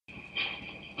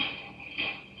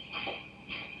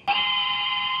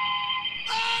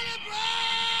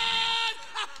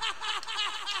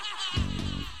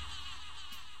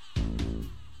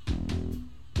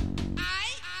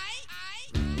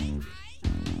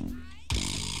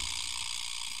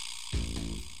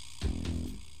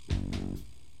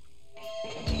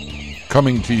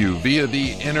Coming to you via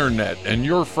the internet and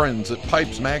your friends at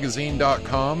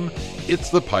PipesMagazine.com, it's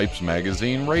the Pipes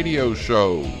Magazine Radio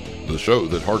Show. The show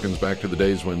that harkens back to the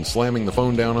days when slamming the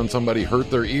phone down on somebody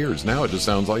hurt their ears. Now it just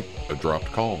sounds like a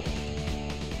dropped call.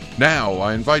 Now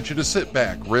I invite you to sit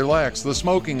back, relax, the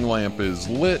smoking lamp is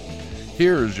lit.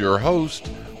 Here's your host,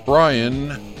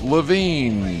 Brian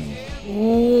Levine.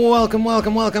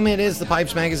 Welcome. It is the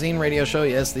Pipes Magazine Radio Show.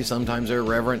 Yes, the sometimes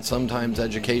irreverent, sometimes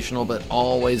educational, but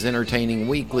always entertaining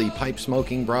weekly pipe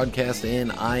smoking broadcast.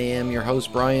 And I am your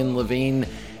host, Brian Levine.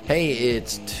 Hey,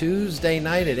 it's Tuesday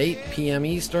night at 8 p.m.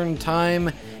 Eastern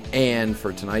Time. And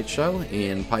for tonight's show,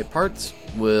 in Pipe Parts,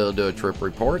 we'll do a trip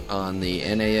report on the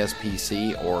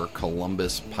NASPC or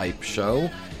Columbus Pipe Show,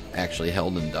 actually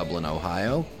held in Dublin,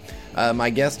 Ohio. My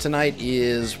guest tonight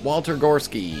is Walter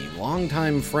Gorski,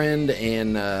 longtime friend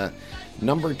and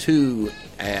number 2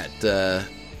 at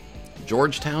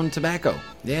Georgetown Tobacco.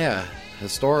 Yeah,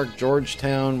 historic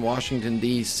Georgetown, Washington,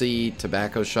 D.C.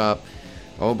 tobacco shop.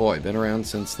 Oh boy, been around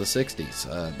since the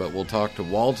 60s. But we'll talk to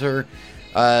Walter.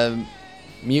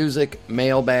 Music,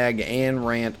 mailbag, and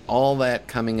rant, all that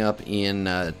coming up in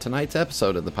tonight's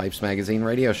episode of the Pipes Magazine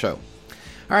Radio Show.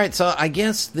 All right, so I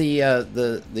guess the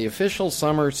official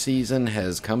summer season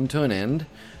has come to an end.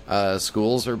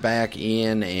 Schools are back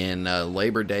in, and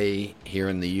Labor Day here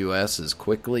in the U.S. is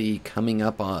quickly coming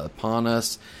up upon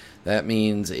us. That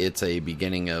means it's a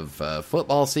beginning of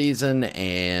football season,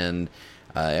 and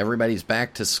everybody's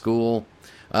back to school.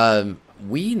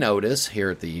 We notice here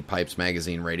at the Pipes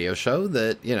Magazine Radio Show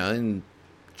that, in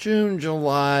June,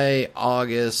 July,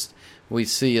 August, we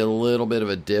see a little bit of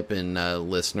a dip in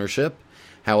listenership.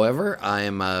 However, I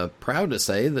am proud to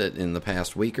say that in the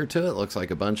past week or two, it looks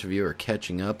like a bunch of you are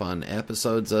catching up on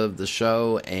episodes of the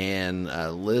show, and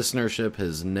listenership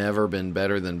has never been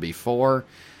better than before.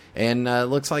 And it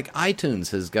looks like iTunes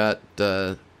has got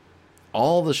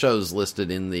all the shows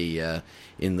listed in the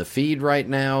feed right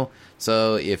now.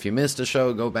 So if you missed a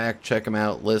show, go back, check them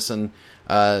out, listen.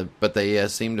 But they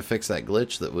seem to fix that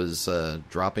glitch that was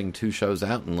dropping 2 shows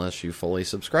out unless you fully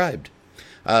subscribed.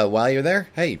 While you're there,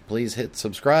 hey, please hit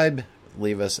subscribe,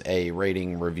 leave us a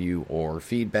rating, review, or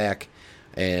feedback,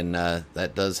 and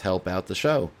that does help out the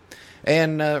show.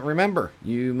 And remember,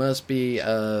 you must be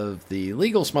of the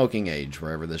legal smoking age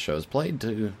wherever the show's played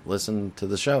to listen to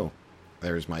the show.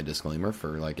 There's my disclaimer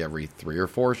for like every 3 or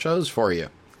 4 shows for you.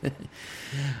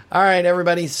 All right,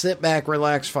 everybody, sit back,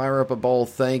 relax, fire up a bowl.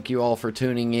 Thank you all for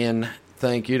tuning in.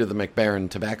 Thank you to the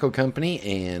McBaron Tobacco Company,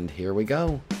 and here we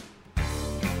go.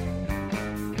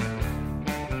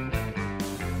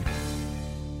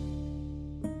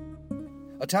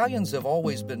 Italians have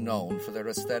always been known for their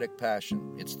aesthetic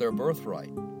passion. It's their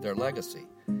birthright, their legacy.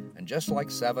 And just like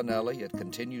Savinelli, it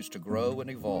continues to grow and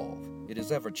evolve. It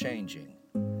is ever-changing.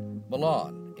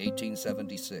 Milan,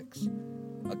 1876.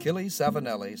 Achille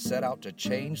Savinelli set out to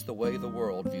change the way the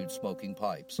world viewed smoking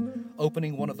pipes,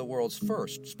 opening one of the world's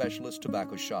first specialist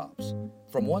tobacco shops.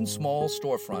 From one small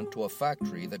storefront to a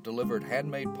factory that delivered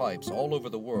handmade pipes all over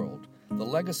the world, the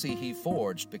legacy he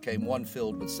forged became one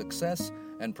filled with success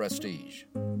and prestige.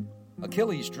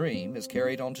 Achilles' dream is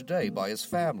carried on today by his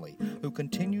family, who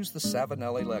continues the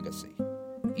Savinelli legacy.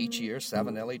 Each year,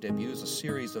 Savinelli debuts a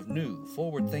series of new,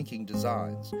 forward-thinking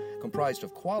designs comprised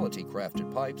of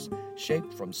quality-crafted pipes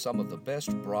shaped from some of the best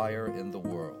briar in the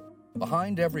world.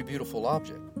 Behind every beautiful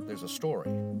object, there's a story.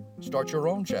 Start your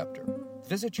own chapter.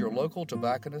 Visit your local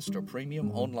tobacconist or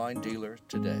premium online dealer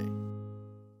today.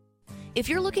 If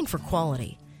you're looking for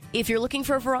quality, if you're looking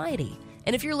for variety,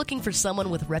 and if you're looking for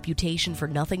someone with a reputation for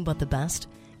nothing but the best,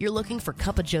 you're looking for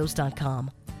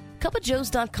cupofjoes.com.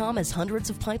 Cupofjoes.com has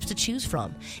hundreds of pipes to choose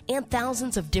from and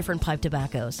thousands of different pipe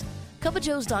tobaccos.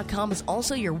 Cupofjoes.com is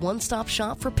also your one-stop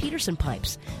shop for Peterson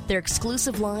pipes, their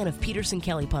exclusive line of Peterson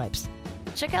Kelly pipes.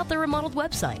 Check out their remodeled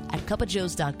website at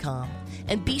cupofjoes.com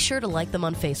and be sure to like them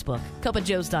on Facebook.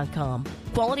 Cupofjoes.com.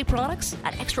 Quality products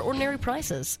at extraordinary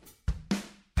prices.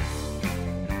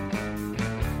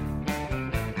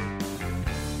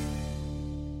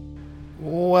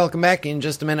 Welcome back. In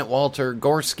just a minute, Walter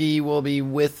Gorski will be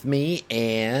with me,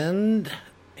 and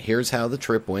here's how the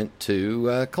trip went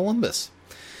to Columbus.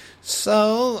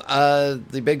 So,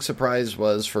 the big surprise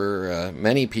was for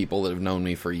many people that have known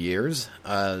me for years,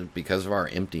 because of our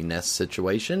empty nest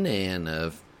situation and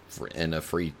a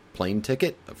free plane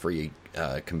ticket, a free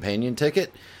companion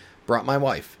ticket, brought my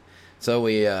wife. So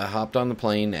we hopped on the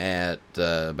plane at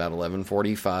about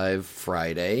 11:45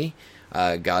 Friday,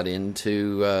 got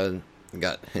into...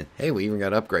 we even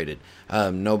got upgraded.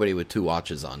 Nobody with 2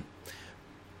 watches on.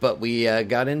 But we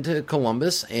got into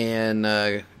Columbus and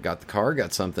got the car,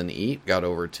 got something to eat, got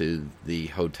over to the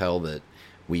hotel that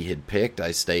we had picked.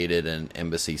 I stayed at an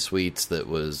Embassy Suites that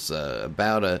was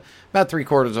about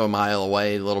 3/4 of a mile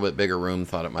away, a little bit bigger room.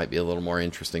 Thought it might be a little more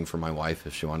interesting for my wife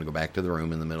if she wanted to go back to the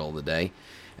room in the middle of the day.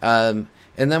 And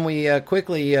then we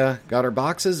quickly got our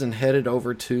boxes and headed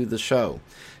over to the show.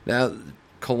 Now,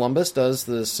 Columbus does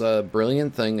this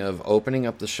brilliant thing of opening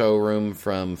up the showroom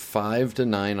from 5 to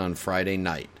 9 on Friday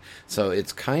night. So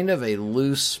it's kind of a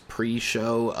loose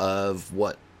pre-show of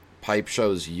what pipe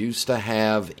shows used to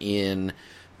have in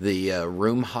the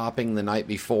room hopping the night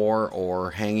before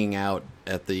or hanging out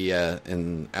at the out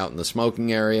in the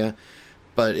smoking area.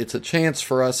 But it's a chance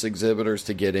for us exhibitors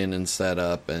to get in and set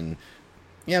up and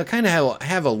kind of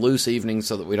have a loose evening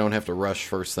so that we don't have to rush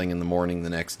first thing in the morning the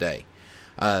next day.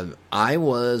 I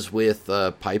was with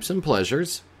Pipes and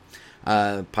Pleasures.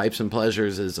 Pipes and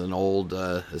Pleasures is an old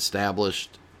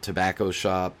established tobacco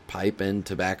shop, pipe and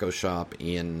tobacco shop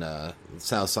in the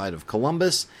south side of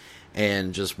Columbus,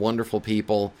 and just wonderful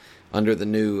people. Under the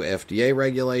new FDA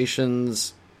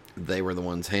regulations, they were the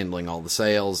ones handling all the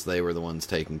sales. They were the ones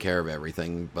taking care of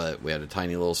everything, but we had a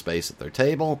tiny little space at their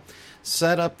table,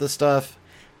 set up the stuff,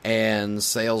 and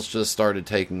sales just started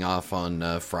taking off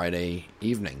on Friday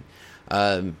evening.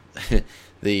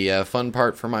 The fun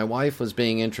part for my wife was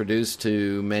being introduced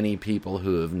to many people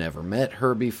who have never met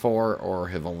her before or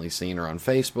have only seen her on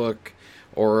Facebook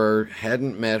or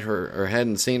hadn't met her or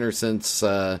hadn't seen her since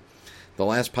the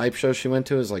last pipe show she went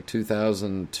to was like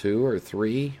 2002 or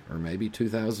 3 or maybe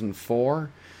 2004.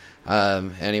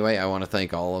 Anyway, I want to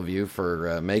thank all of you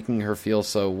for making her feel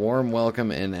so warm,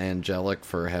 welcome, and angelic,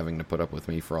 for having to put up with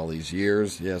me for all these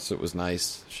years. Yes, it was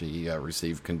nice. She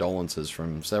received condolences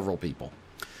from several people.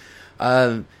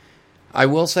 I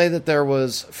will say that there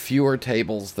was fewer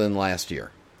tables than last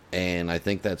year, and I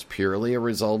think that's purely a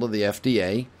result of the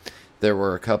FDA. There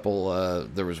were a couple,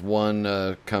 there was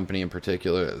one company in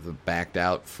particular that backed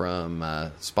out from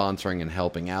sponsoring and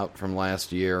helping out from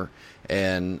last year,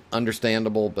 and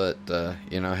understandable, but,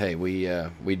 hey,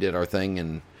 we did our thing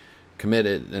and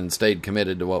committed and stayed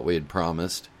committed to what we had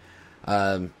promised.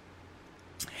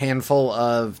 Handful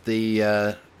of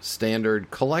the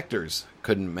standard collectors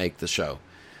couldn't make the show.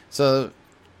 So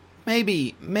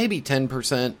maybe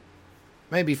 10%,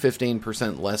 maybe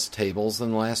 15% less tables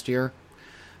than last year.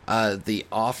 The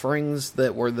offerings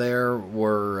that were there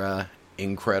were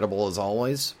incredible as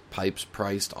always. Pipes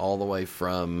priced all the way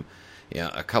from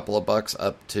a couple of bucks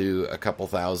up to a couple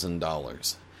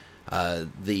 $1,000s.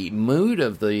 The mood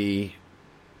of the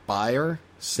buyer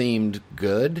seemed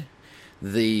good.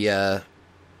 The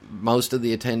most of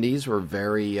the attendees were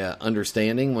very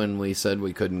understanding when we said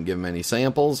we couldn't give them any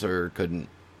samples or couldn't,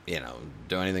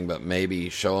 do anything but maybe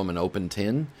show them an open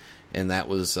tin. And that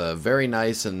was very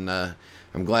nice, and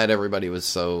I'm glad everybody was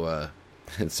so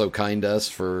kind to us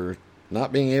for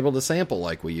not being able to sample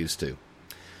like we used to.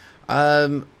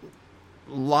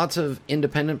 Lots of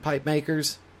independent pipe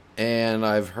makers, and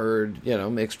I've heard,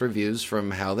 mixed reviews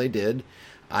from how they did.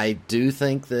 I do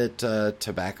think that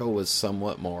tobacco was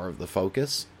somewhat more of the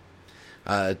focus.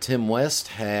 Tim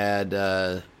West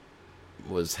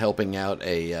was helping out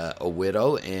a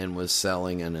widow and was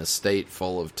selling an estate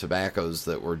full of tobaccos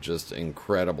that were just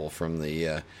incredible from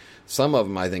the some of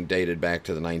them I think dated back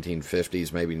to the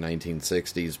 1950s, maybe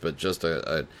 1960s, but just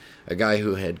a guy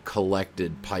who had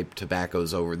collected pipe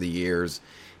tobaccos over the years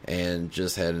and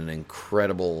just had an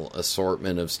incredible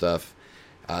assortment of stuff.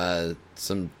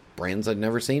 Some brands I'd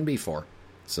never seen before,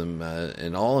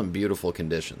 and all in beautiful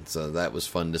condition, so that was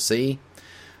fun to see.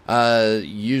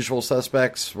 Usual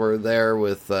suspects were there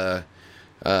with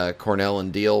Cornell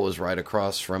and Deal was right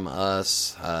across from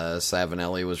us.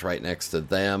 Savinelli was right next to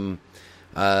them.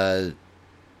 In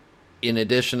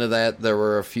addition to that, there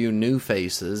were a few new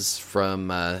faces from,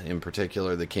 in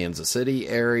particular, the Kansas City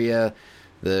area.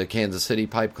 The Kansas City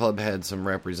Pipe Club had some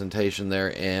representation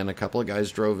there, and a couple of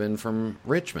guys drove in from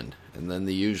Richmond. And then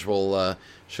the usual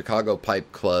Chicago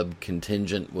Pipe Club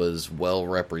contingent was well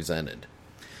represented.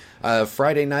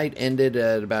 Friday night ended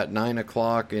at about 9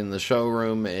 o'clock in the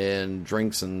showroom, and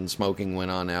drinks and smoking went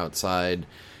on outside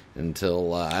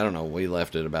until, we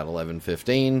left at about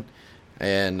 11:15,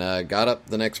 and got up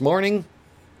the next morning,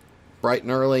 bright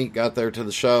and early, got there to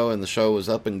the show, and the show was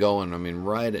up and going.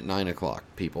 Right at 9 o'clock.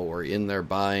 People were in there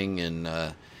buying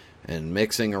and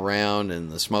mixing around,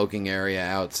 and the smoking area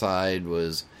outside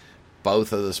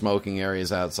both of the smoking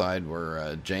areas outside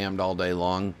were jammed all day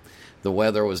long. The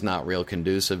weather was not real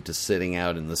conducive to sitting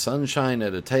out in the sunshine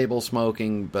at a table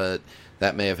smoking, but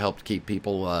that may have helped keep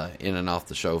people in and off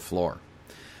the show floor.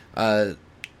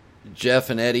 Jeff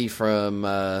and Eddie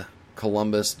from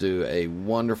Columbus do a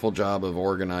wonderful job of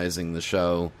organizing the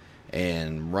show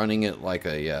and running it like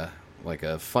like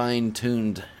a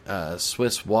fine-tuned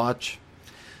Swiss watch.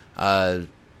 The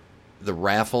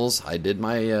raffles, I did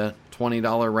my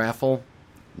 $20 raffle,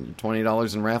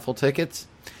 $20 in raffle tickets,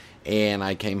 and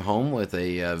I came home with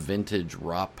a vintage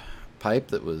ROP pipe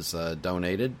that was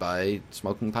donated by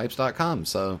SmokingPipes.com.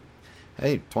 So,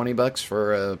 hey, $20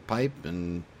 for a pipe,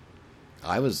 and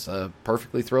I was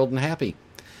perfectly thrilled and happy.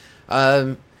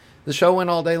 The show went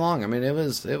all day long. I mean, it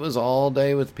was all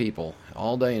day with people,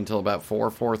 all day until about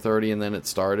 4:30, and then it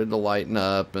started to lighten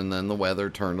up, and then the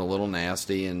weather turned a little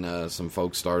nasty, and some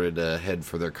folks started to head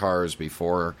for their cars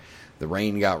before the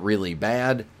rain got really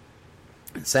bad.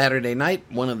 Saturday night,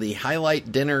 one of the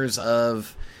highlight dinners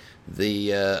of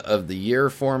the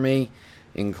year for me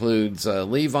includes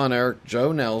Lee Von Erich,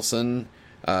 Joe Nelson,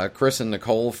 Chris and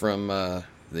Nicole from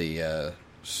the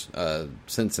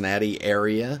Cincinnati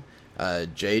area.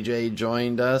 JJ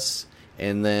joined us,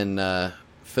 and then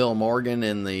Phil Morgan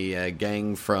and the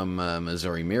gang from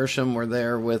Missouri Meerschaum were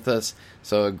there with us.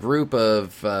 So a group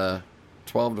of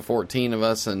 12 to 14 of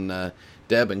us, and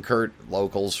Deb and Kurt,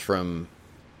 locals from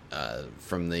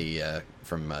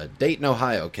Dayton,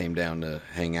 Ohio, came down to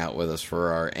hang out with us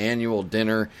for our annual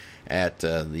dinner at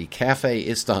the Cafe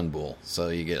Istanbul. So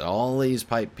you get all these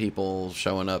pipe people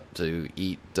showing up to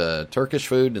eat Turkish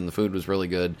food, and the food was really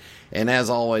good. And as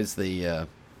always, the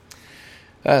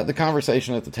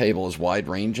conversation at the table is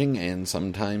wide-ranging and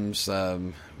sometimes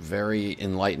very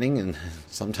enlightening, and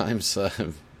sometimes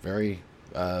very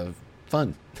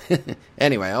fun.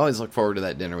 Anyway, I always look forward to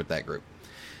that dinner with that group.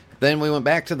 Then we went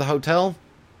back to the hotel,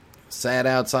 sat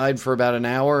outside for about an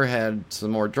hour, had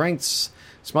some more drinks,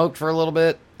 smoked for a little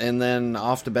bit, and then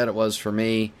off to bed it was for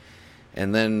me.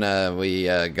 And then we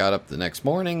got up the next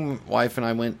morning. Wife and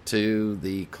I went to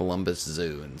the Columbus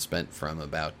Zoo and spent from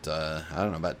about,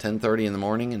 about 10:30 in the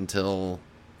morning until,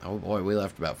 we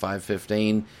left about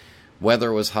 5:15.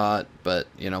 Weather was hot, but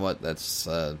you know what? That's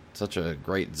such a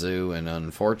great zoo, and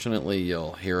unfortunately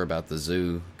you'll hear about the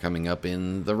zoo coming up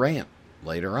in the rant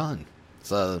later on.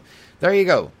 So there you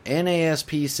go.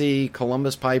 NASPC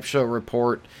Columbus Pipe Show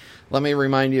report. Let me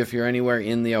remind you, if you're anywhere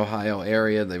in the Ohio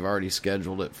area, they've already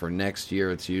scheduled it for next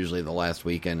year. It's usually the last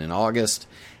weekend in August.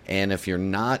 And if you're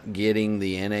not getting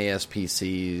the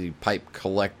NASPC Pipe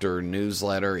Collector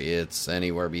newsletter, it's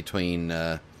anywhere between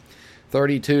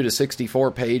 32 to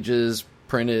 64 pages,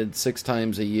 printed 6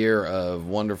 times a year, of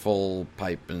wonderful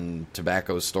pipe and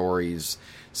tobacco stories,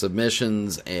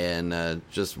 submissions, and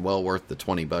just well worth the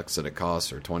 $20 that it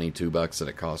costs, or $22 that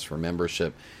it costs for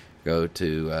membership. Go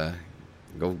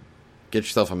get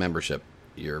yourself a membership.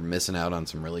 You're missing out on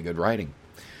some really good writing.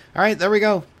 All right, there we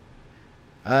go.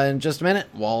 In just a minute,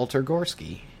 Walter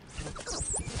Gorski.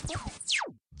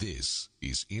 This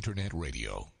is Internet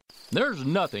Radio. There's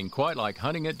nothing quite like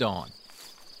hunting at dawn,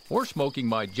 or smoking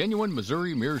my genuine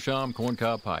Missouri Meerschaum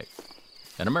corncob pipe,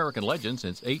 an American legend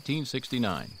since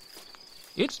 1869.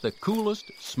 It's the coolest,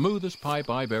 smoothest pipe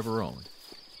I've ever owned.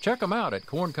 Check them out at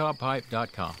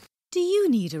corncobpipe.com. Do you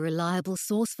need a reliable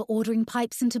source for ordering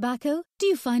pipes and tobacco? Do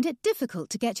you find it difficult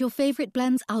to get your favorite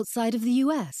blends outside of the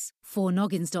US?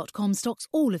 4noggins.com stocks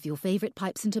all of your favorite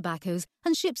pipes and tobaccos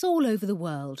and ships all over the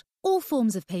world. All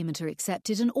forms of payment are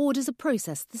accepted and orders are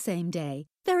processed the same day.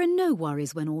 There are no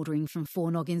worries when ordering from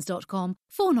 4noggins.com.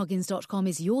 4noggins.com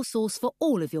is your source for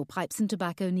all of your pipes and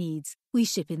tobacco needs. We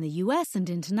ship in the US and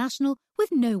international with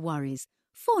no worries.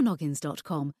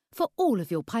 4noggins.com for all of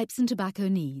your pipes and tobacco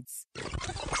needs.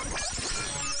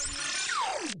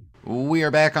 We are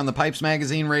back on the Pipes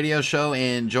Magazine radio show,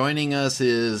 and joining us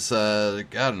is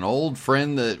an old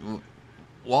friend that,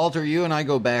 Walter, you and I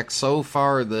go back so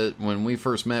far that when we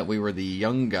first met, we were the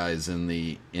young guys in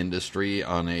the industry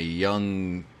on a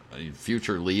young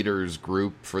future leaders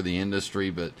group for the industry.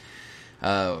 But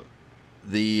I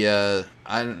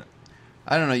don't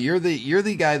know. You're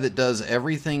the guy that does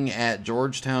everything at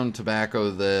Georgetown Tobacco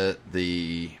that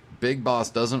the big boss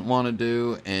doesn't want to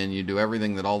do, and you do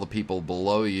everything that all the people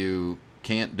below you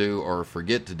can't do or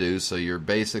forget to do. So you're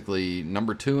basically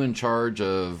number 2 in charge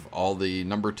of all the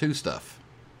number 2 stuff,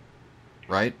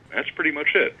 right? That's pretty much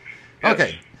it. Yes.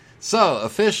 Okay. So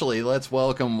officially, let's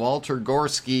welcome Walter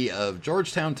Gorski of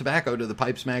Georgetown Tobacco to the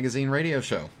Pipes Magazine radio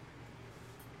show.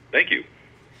 Thank you.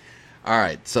 All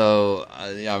right, so,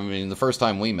 the first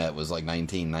time we met was like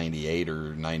 1998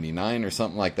 or 99 or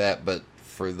something like that, but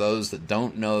for those that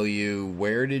don't know you,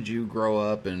 where did you grow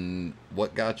up and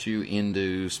what got you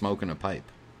into smoking a pipe?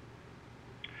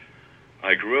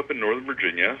 I grew up in Northern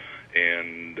Virginia,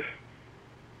 and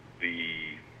the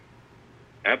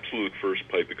absolute first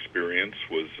pipe experience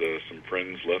was some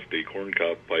friends left a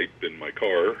corncob pipe in my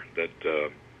car that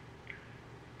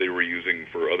they were using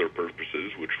for other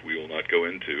purposes, which we will not go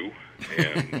into.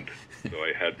 And so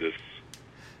I had this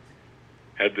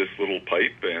little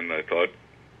pipe, and I thought,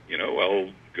 I'll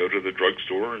go to the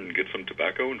drugstore and get some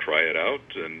tobacco and try it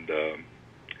out. And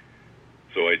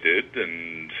so I did,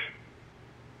 and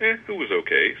it was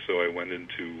okay. So I went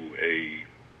into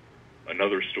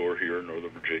another store here in Northern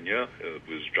Virginia. It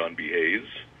was John B. Hayes,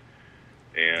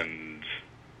 and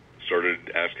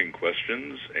started asking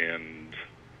questions, and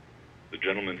the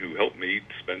gentleman who helped me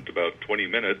spent about 20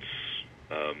 minutes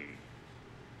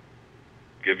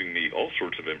giving me all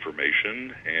sorts of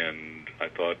information, and I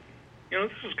thought,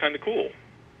 this is kind of cool.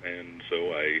 And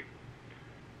so I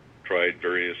tried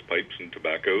various pipes and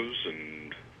tobaccos,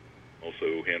 and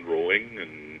also hand rolling,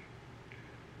 and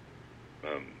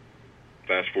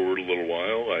fast forward a little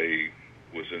while, I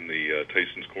was in the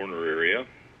Tyson's Corner area,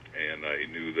 and I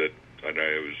knew that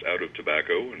I was out of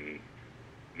tobacco and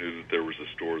knew that there was a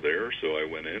store there, so I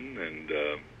went in and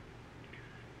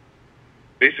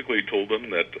basically told them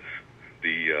that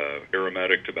the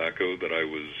aromatic tobacco that I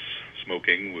was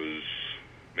smoking was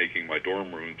making my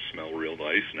dorm room smell real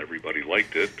nice, and everybody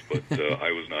liked it, but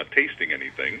I was not tasting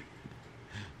anything.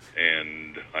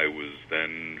 And I was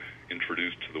then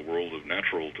introduced to the world of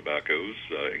natural tobaccos,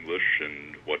 English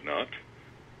and whatnot.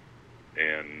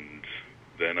 And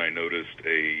then I noticed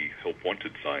a help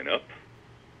wanted sign up.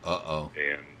 Uh-oh.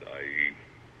 And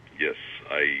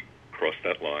I crossed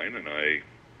that line, and I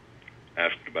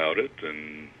asked about it,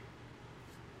 and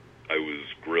I was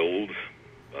grilled,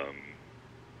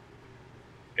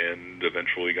 and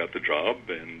eventually got the job,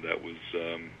 and that was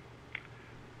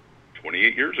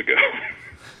 28 years ago.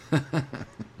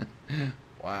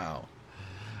 Wow.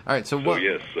 All right, so what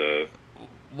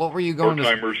were you going to...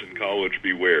 Part-timers in college,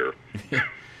 beware.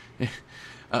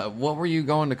 What were you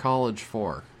going to college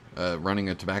for? Running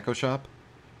a tobacco shop?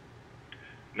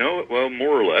 No, well,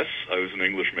 more or less. I was an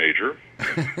English major,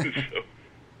 so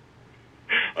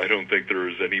I don't think there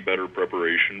is any better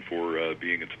preparation for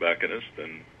being a tobacconist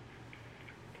than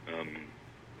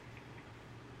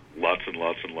lots and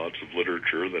lots and lots of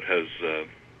literature that has,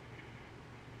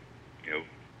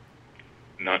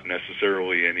 not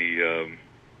necessarily any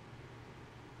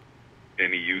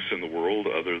use in the world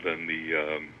other than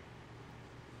the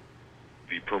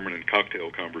permanent cocktail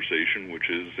conversation, which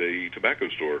is a tobacco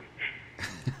store.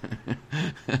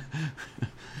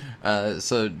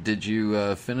 So did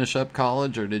you finish up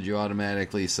college, or did you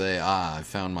automatically say, I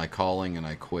found my calling and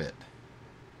I quit?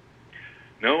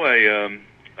 No, I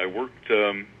worked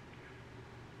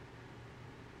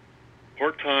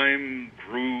part-time,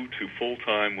 grew to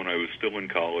full-time when I was still in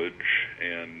college,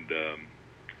 and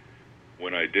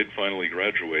when I did finally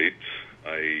graduate,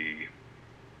 I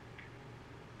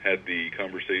had the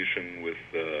conversation with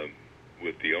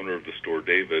the owner of the store,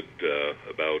 David,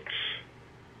 about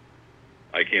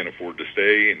I can't afford to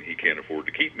stay and he can't afford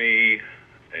to keep me,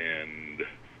 and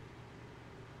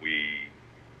we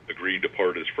agreed to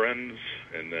part as friends.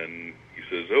 And then he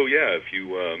says, "Oh yeah, if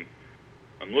you,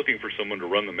 I'm looking for someone to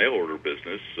run the mail order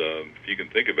business. If you can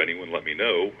think of anyone, let me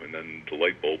know." And then the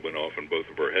light bulb went off in both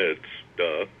of our heads.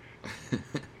 Duh.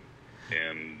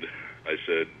 And I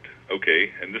said,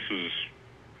 "Okay." And this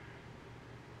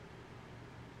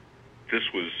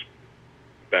was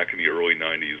back in the early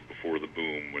 90s, before the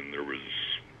boom, when there was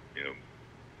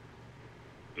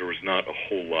not a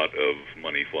whole lot of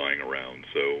money flying around.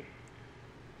 So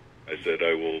I said,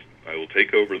 I will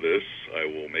take over this. I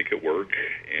will make it work,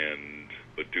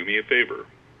 but do me a favor.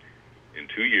 In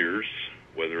 2 years,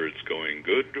 whether it's going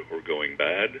good or going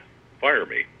bad, fire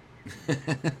me.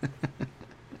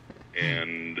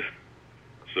 And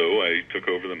so I took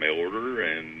over the mail order,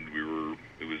 and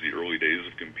it was the early days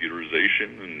of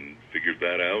computerization, and figured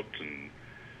that out and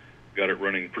got it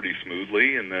running pretty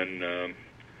smoothly. And then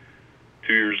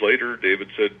 2 years later,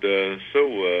 David said,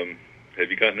 so have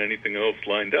you gotten anything else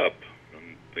lined up?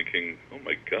 I'm thinking, oh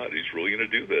my God, he's really going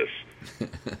to do this.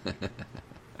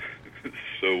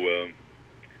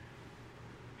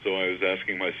 So I was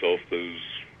asking myself those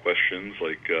questions,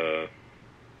 like,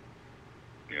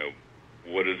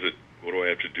 what do I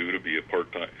have to do to be a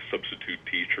part-time substitute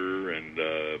teacher, and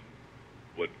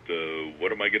what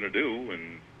am I going to do?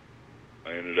 And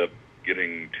I ended up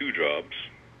getting 2 jobs,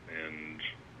 and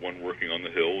one working on the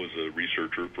Hill as a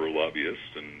researcher for a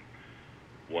lobbyist, and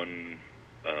one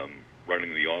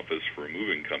running the office for a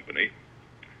moving company,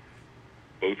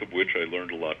 both of which I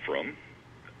learned a lot from.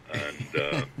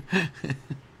 And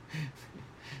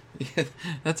yeah,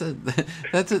 that's a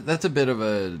bit of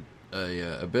a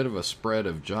bit of a spread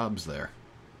of jobs there.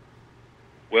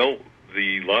 Well,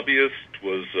 the lobbyist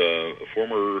was a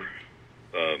former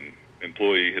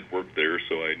employee had worked there,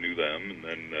 so I knew them. And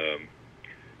then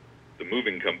the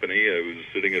moving company, I was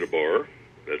sitting at a bar.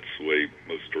 That's the way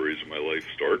most stories of my life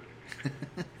start.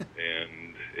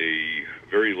 And a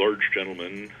very large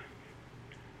gentleman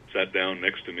sat down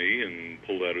next to me and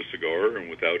pulled out a cigar, and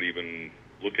without even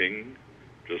looking,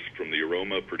 just from the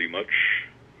aroma pretty much,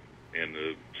 and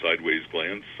a sideways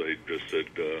glance, I just said,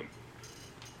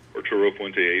 Arturo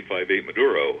Fuente 858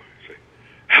 Maduro. I say,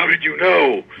 how did you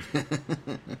know?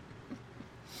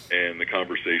 And the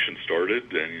conversation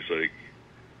started, and he's like,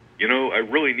 you know, I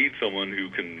really need someone who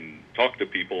can talk to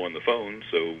people on the phone,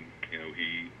 so, you know,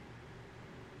 he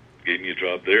gave me a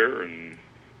job there, and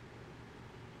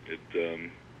it,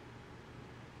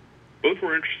 both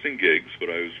were interesting gigs, but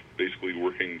I was basically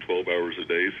working 12 hours a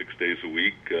day, 6 days a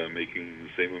week, making the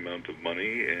same amount of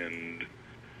money, and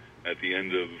at the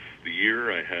end of the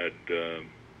year, I had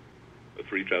a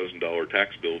 $3,000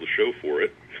 tax bill to show for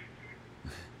it,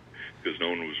 because no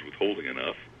one was withholding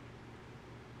enough.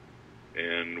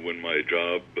 And when my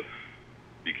job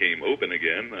became open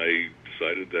again, I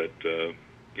decided that,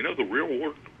 you know, the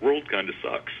real world kind of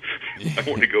sucks. I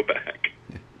want to go back.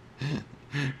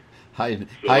 Hide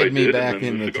So me back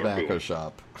in the tobacco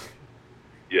shop.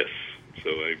 Yes. So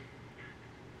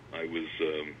I was,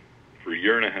 for a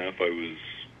year and a half, I was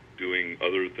doing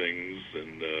other things,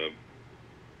 and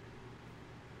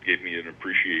gave me an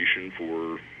appreciation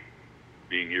for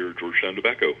being here at Georgetown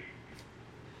Tobacco.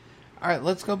 All right,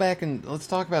 let's go back and let's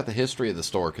talk about the history of the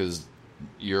store, because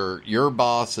your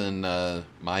boss and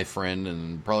my friend,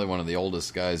 and probably one of the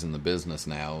oldest guys in the business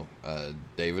now,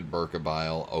 David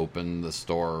Berkebile, opened the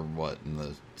store, what, in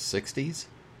the 60s?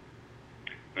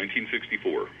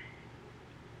 1964.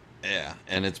 Yeah,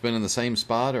 and it's been in the same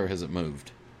spot, or has it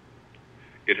moved?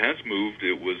 It has moved.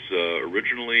 It was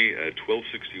originally at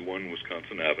 1261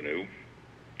 Wisconsin Avenue,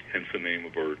 hence the name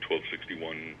of our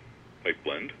 1261 pipe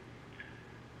blend.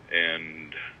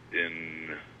 And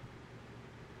in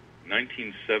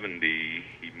 1970,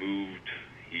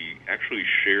 he actually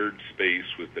shared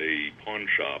space with a pawn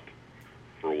shop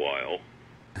for a while,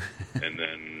 and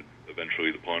then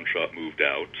eventually the pawn shop moved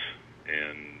out,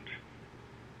 and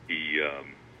he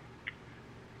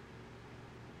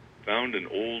found an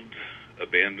old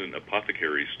abandoned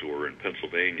apothecary store in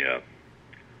Pennsylvania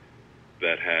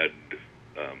that had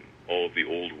all of the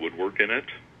old woodwork in it.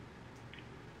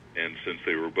 And since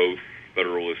they were both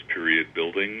Federalist period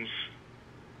buildings,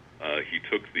 he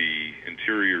took the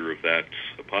interior of that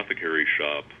apothecary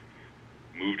shop,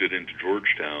 moved it into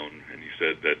Georgetown, and he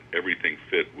said that everything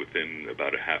fit within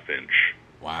about a half inch.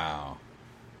 Wow.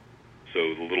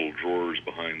 So the little drawers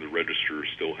behind the register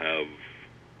still have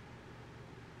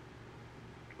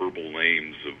herbal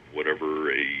names of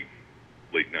whatever a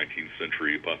late 19th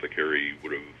century apothecary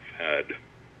would have had.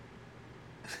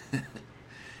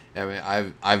 I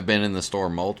mean, I've been in the store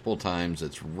multiple times.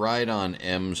 It's right on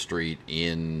M Street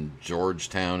in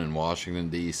Georgetown in Washington,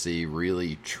 D.C.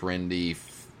 Really trendy,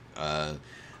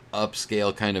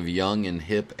 upscale, kind of young and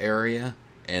hip area.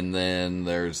 And then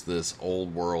there's this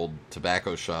old world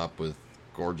tobacco shop with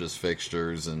gorgeous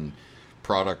fixtures and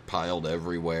product piled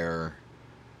everywhere,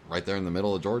 right there in the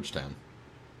middle of Georgetown.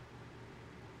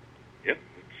 Yep,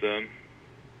 it's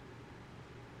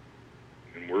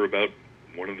and we're about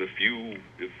one of the few,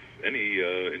 if any,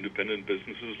 independent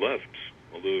businesses left.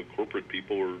 All the corporate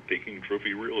people are taking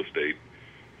trophy real estate.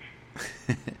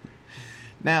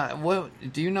 Now,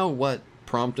 do you know what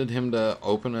prompted him to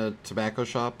open a tobacco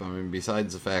shop? I mean,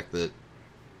 besides the fact that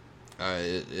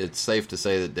it's safe to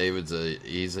say that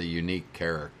he's a unique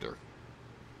character.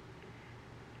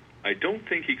 I don't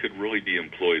think he could really be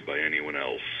employed by anyone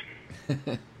else. And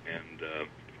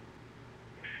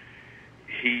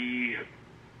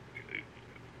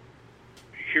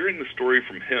hearing the story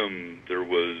from him,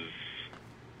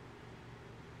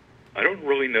 I don't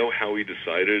really know how he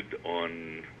decided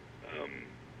on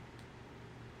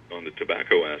the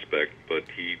tobacco aspect, but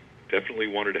he definitely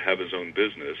wanted to have his own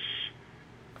business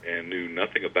and knew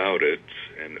nothing about it,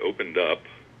 and opened up,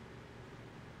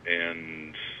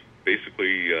 and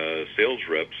basically sales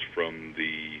reps from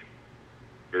the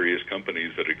various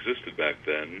companies that existed back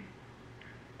then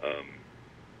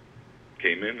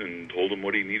came in and told him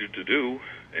what he needed to do,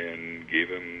 and gave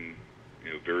him,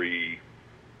 very,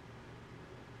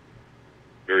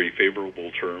 very favorable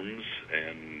terms,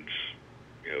 and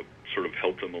sort of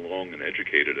helped him along and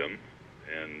educated him,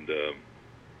 and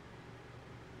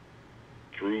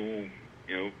through,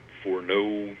 for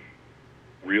no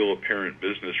real apparent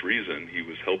business reason, he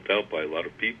was helped out by a lot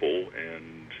of people,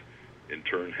 and in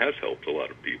turn has helped a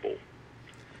lot of people.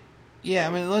 Yeah,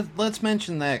 I mean, let's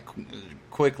mention that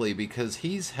quickly, because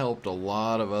he's helped a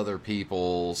lot of other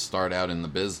people start out in the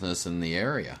business in the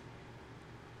area.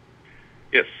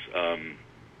 Yes.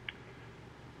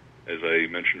 As I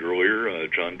mentioned earlier,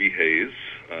 John B. Hayes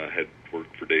had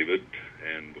worked for David,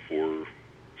 and before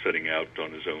setting out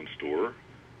on his own store,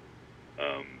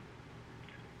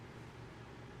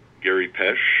 Gary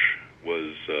Pesch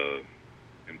was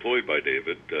employed by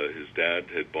David. His dad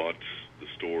had bought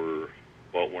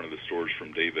one of the stores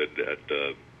from David at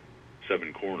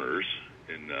Seven Corners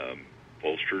in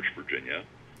Falls Church, Virginia,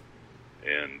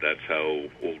 and that's how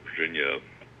Old Virginia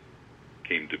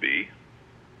came to be.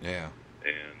 Yeah.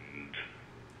 And,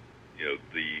 you know,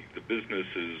 the business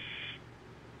is,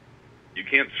 you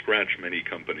can't scratch many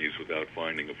companies without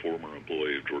finding a former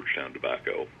employee of Georgetown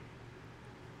Tobacco.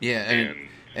 Yeah,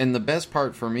 and the best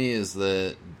part for me is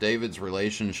that David's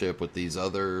relationship with these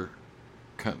other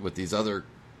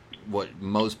what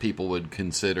most people would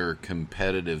consider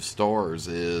competitive stores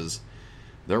is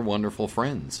they're wonderful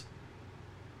friends.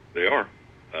 They are.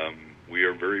 We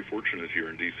are very fortunate here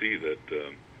in D.C. that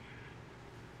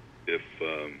if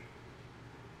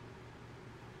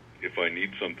I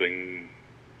need something,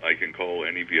 I can call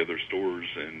any of the other stores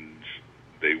and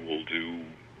they will do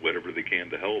whatever they can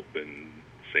to help. And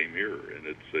same here. And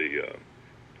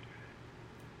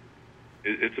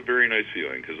it's a very nice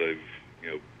feeling, because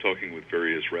talking with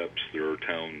various reps, there are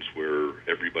towns where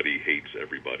everybody hates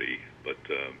everybody, but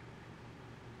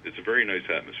it's a very nice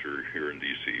atmosphere here in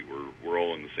D.C. We're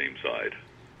all on the same side.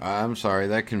 I'm sorry,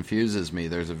 that confuses me.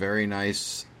 There's a very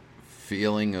nice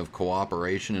feeling of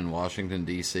cooperation in Washington,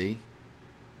 D.C.?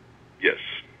 Yes.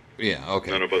 Yeah,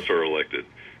 okay. None of us are elected.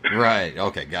 Right,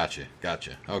 okay, gotcha.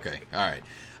 Okay, all right.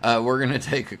 We're going to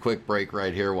take a quick break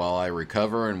right here while I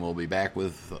recover, and we'll be back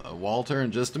with Walter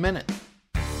in just a minute.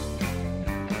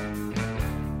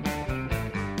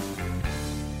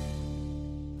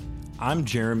 I'm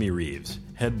Jeremy Reeves,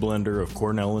 head blender of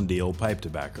Cornell & Deal Pipe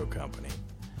Tobacco Company.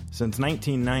 Since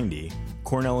 1990,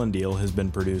 Cornell & Deal has been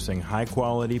producing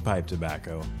high-quality pipe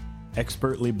tobacco,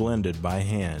 expertly blended by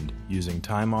hand using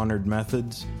time-honored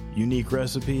methods, unique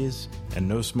recipes, and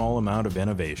no small amount of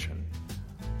innovation.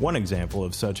 One example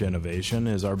of such innovation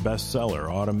is our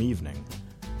bestseller, Autumn Evening.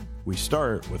 We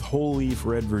start with whole leaf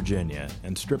red Virginia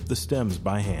and strip the stems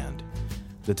by hand.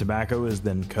 The tobacco is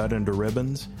then cut into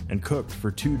ribbons and cooked for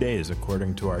 2 days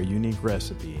according to our unique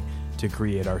recipe to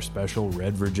create our special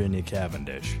red Virginia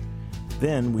Cavendish.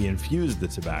 Then we infuse the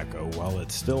tobacco while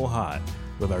it's still hot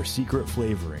with our secret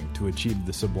flavoring to achieve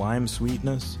the sublime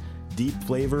sweetness, deep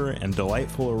flavor, and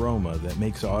delightful aroma that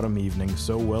makes Autumn Evening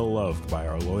so well loved by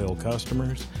our loyal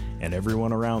customers and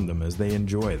everyone around them as they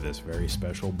enjoy this very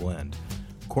special blend.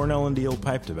 Cornell & Deal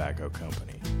Pipe Tobacco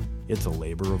Company. It's a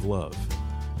labor of love.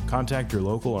 Contact your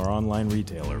local or online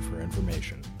retailer for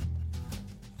information.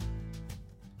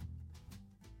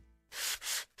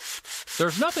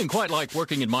 There's nothing quite like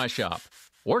working in my shop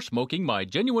or smoking my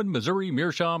genuine Missouri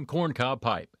Meerschaum corncob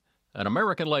pipe, an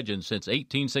American legend since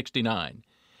 1869.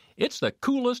 It's the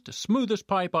coolest, smoothest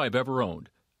pipe I've ever owned.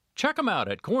 Check them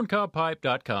out at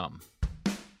corncobpipe.com.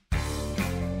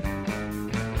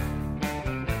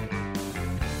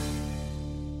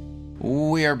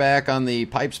 We are back on the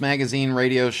Pipes Magazine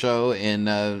radio show,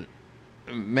 and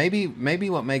maybe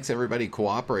what makes everybody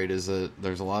cooperate is that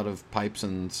there's a lot of pipes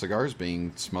and cigars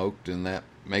being smoked, and that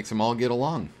makes them all get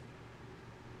along.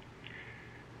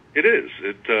 It is.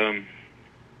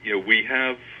 We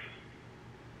have,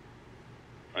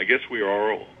 I guess we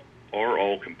are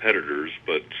all competitors,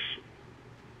 but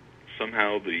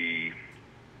somehow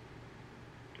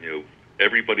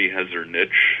everybody has their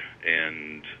niche,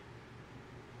 and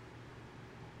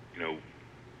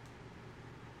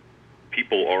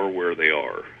people are where they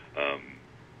are.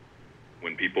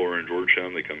 When people are in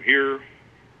Georgetown, they come here.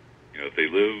 If they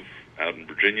live out in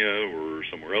Virginia or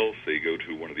somewhere else, they go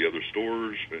to one of the other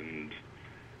stores, and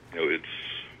it's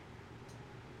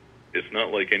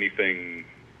not like anything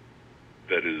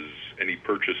that is any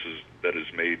purchases that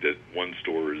is made at one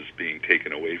store is being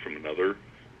taken away from another.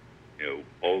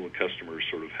 All the customers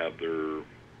sort of have their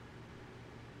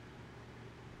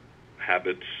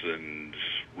habits and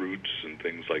roots and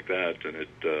things like that, and it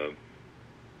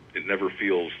never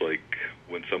feels like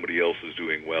when somebody else is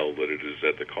doing well that it is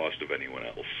at the cost of anyone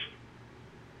else.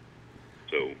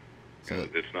 So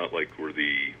it's not like we're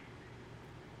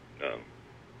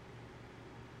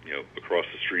across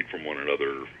the street from one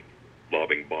another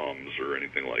lobbing bombs or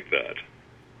anything like that.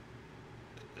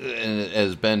 And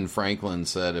as Ben Franklin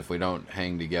said, if we don't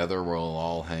hang together, we'll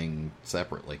all hang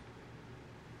separately.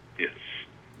 Yes.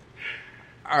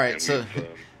 All right, so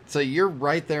So you're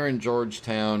right there in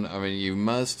Georgetown. I mean, you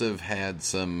must have had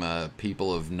some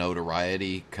people of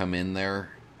notoriety come in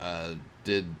there.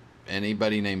 Did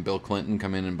anybody named Bill Clinton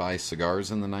come in and buy cigars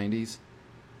in the 90s?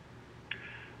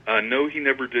 No, he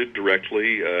never did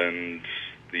directly, and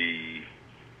the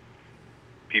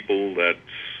people that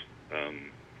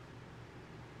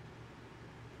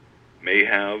may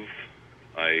have,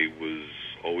 I was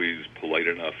always polite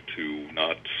enough to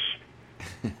not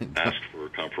ask for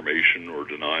confirmation or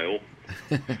denial.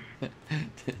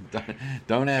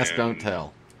 Don't ask, don't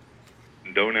tell.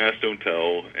 Don't ask, don't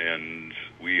tell, and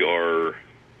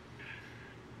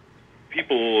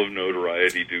people of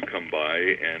notoriety do come by,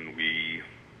 and we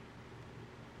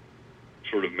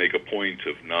sort of make a point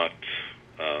of not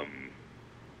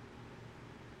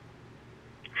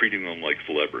treating them like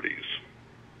celebrities.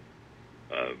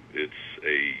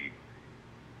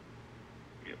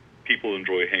 People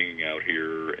enjoy hanging out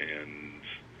here, and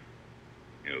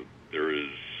there is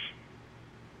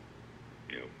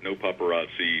no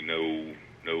paparazzi, no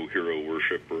hero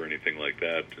worship or anything like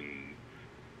that, and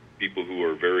people who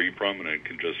are very prominent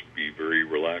can just be very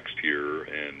relaxed here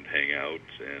and hang out,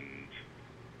 and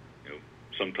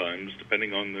sometimes,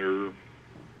 depending on their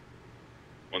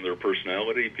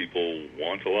personality, people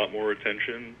want a lot more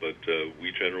attention, but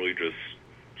we generally just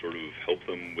sort of help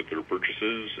them with their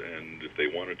purchases, and if they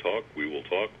want to talk, we will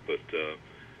talk, but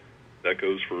that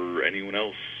goes for anyone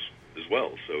else as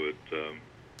well. So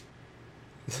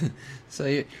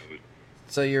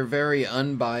So you're very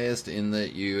unbiased in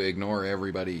that you ignore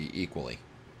everybody equally.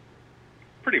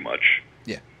 Pretty much.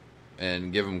 Yeah,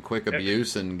 and give them quick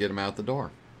abuse and get them out the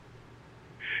door.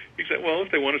 Exactly. Well,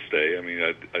 if they want to stay, I mean,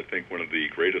 I think one of the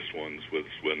greatest ones was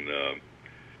when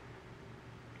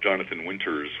Jonathan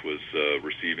Winters was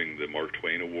receiving the Mark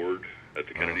Twain Award at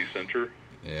the Kennedy Center.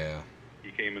 Yeah.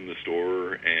 He came in the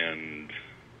store, and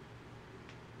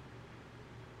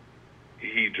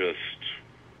he just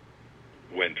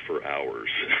went for hours.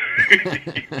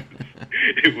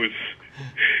 It was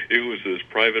his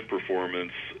private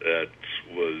performance that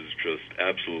was just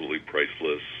absolutely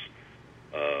priceless.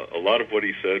 A lot of what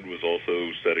he said was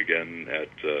also said again at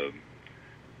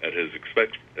his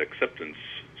acceptance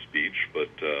speech, but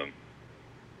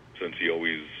since he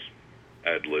always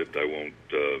ad-libbed, I won't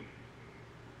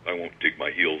dig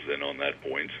my heels in on that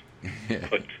point.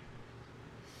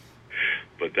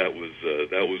 But that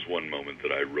was one moment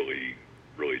that I really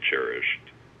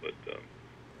cherished. But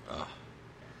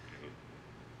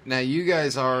now you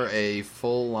guys are a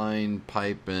full-line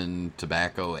pipe and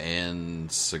tobacco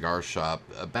and cigar shop.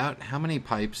 About how many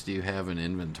pipes do you have in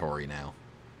inventory now?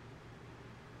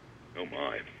 Oh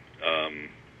my,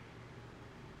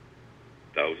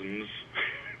 thousands.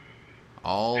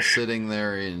 All sitting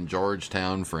there in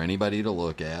Georgetown for anybody to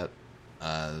look at.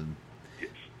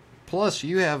 Yes. Plus,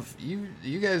 you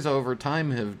guys over time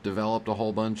have developed a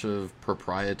whole bunch of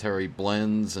proprietary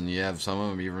blends, and you have some of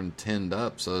them even tinned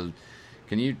up. So,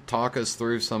 can you talk us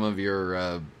through some of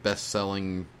your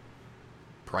best-selling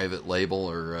private label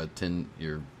or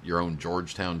your own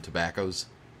Georgetown tobaccos?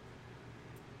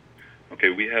 Okay,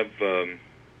 we have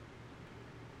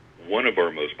one of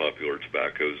our most popular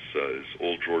tobaccos is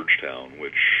Old Georgetown,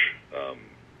 which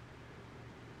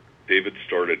David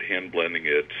started hand blending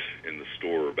it in the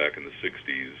store back in the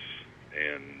 60s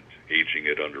and aging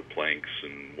it under planks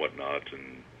and whatnot,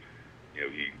 and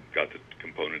he got the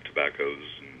component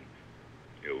tobaccos, and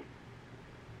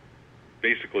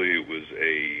basically it was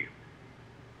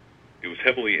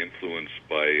heavily influenced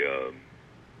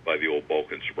by the old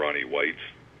Balkan Sobrani White,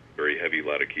 very heavy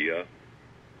Latakia,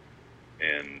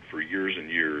 and for years and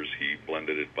years he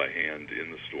blended it by hand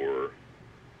in the store,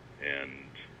 and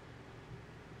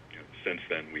since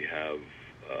then we have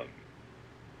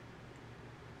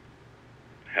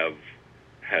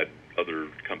had other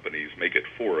companies make it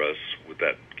for us with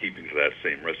that, keeping to that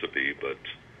same recipe, but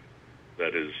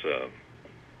that is the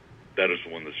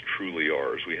one that's truly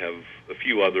ours. We have a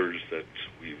few others that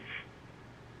we've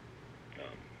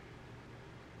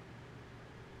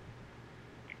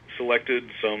selected,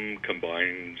 some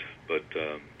combined, but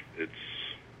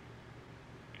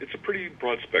it's a pretty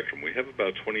broad spectrum. We have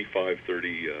about 25,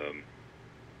 30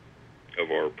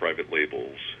 of our private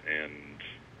labels, and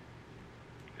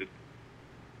it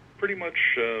pretty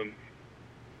much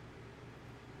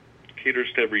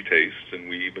caters to every taste, and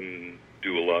we even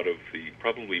do a lot of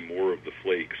probably more of the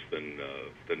flakes than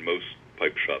most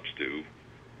pipe shops do.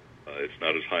 It's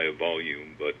not as high a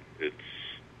volume, but it's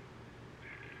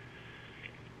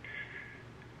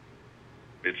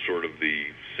sort of the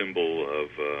symbol of,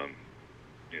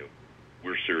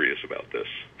 we're serious about this.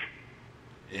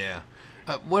 Yeah.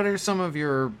 What are some of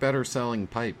your better-selling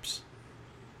pipes?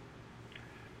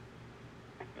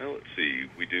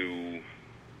 do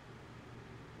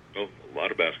a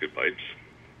lot of basket pipes,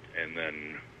 and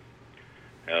then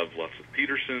have lots of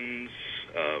Petersons,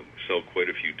 sell quite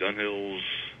a few Dunhills.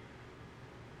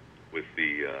 With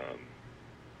the,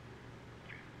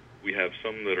 we have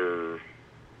some that are,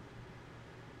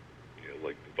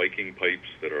 like the Viking pipes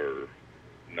that are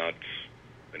not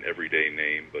an everyday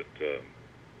name, but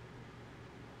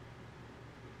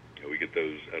we get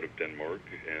those out of Denmark,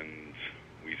 and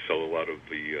we sell a lot of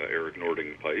the Eric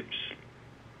Nording pipes.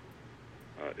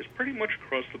 It's pretty much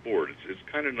across the board. It's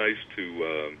kind of nice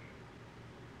to,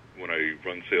 when I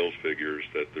run sales figures,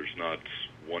 that there's not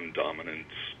one dominant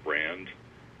brand.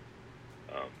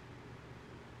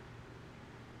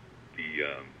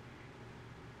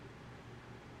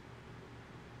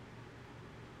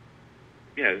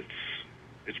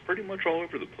 It's pretty much all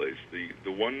over the place.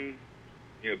 The one,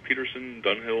 Peterson,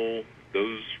 Dunhill,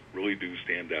 those really do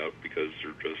stand out because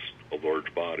they're just a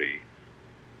large body.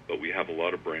 But we have a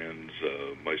lot of brands,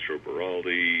 Maestro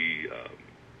Beraldi.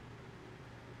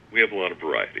 We have a lot of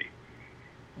variety.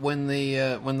 When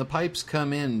the pipes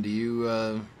come in, do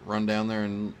you run down there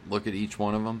and look at each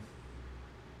one of them?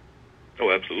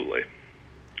 Oh, absolutely.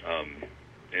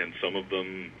 And some of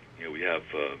them, we have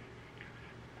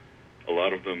a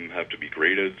lot of them have to be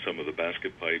graded. Some of the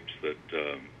basket pipes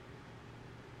that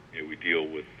we deal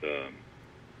with for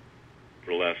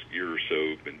the last year or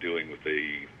so, been dealing with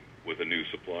a new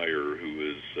supplier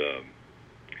who is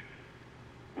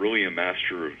really a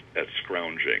master at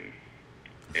scrounging.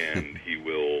 And he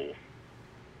will,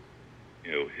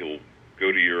 he'll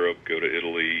go to Europe, go to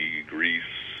Italy, Greece,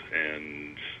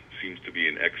 and seems to be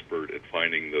an expert at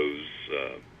finding those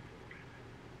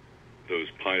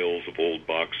piles of old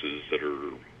boxes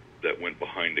that went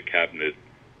behind a cabinet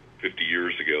 50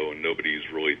 years ago and nobody's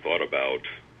really thought about.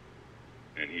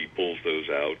 And he pulls those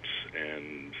out,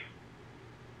 and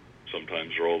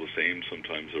sometimes they're all the same,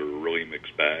 sometimes they're a really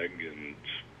mixed bag, and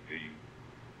he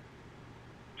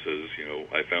says,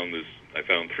 I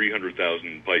found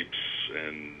 300,000 pipes,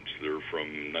 and they're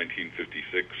from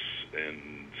 1956,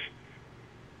 and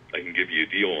I can give you a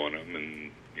deal on them,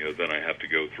 and then I have to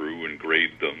go through and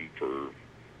grade them for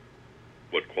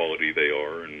what quality they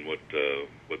are and what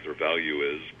their value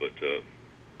is. But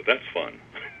that's fun.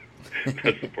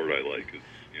 That's the part I like,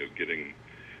 is getting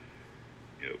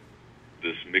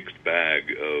this mixed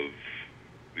bag of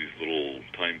these little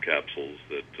time capsules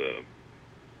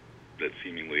that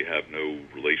seemingly have no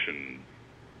relation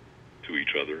to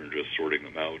each other, and just sorting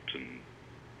them out and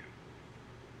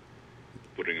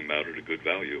putting them out at a good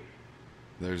value.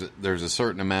 There's a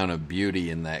certain amount of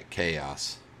beauty in that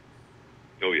chaos.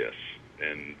 Oh yes,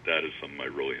 and that is something I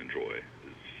really enjoy.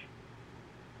 Is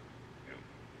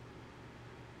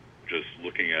just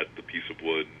looking at the piece of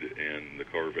wood and the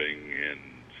carving, and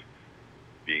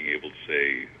being able to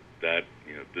say that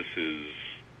this is,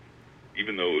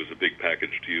 even though it was a big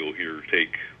package deal, here,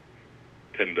 take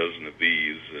 10 dozen of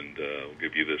these and I'll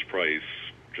give you this price,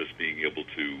 just being able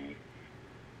to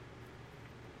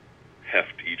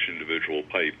heft each individual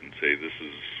pipe and say this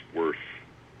is worth,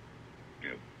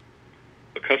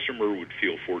 a customer would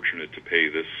feel fortunate to pay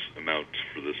this amount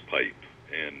for this pipe,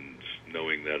 and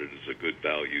knowing that it is a good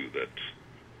value that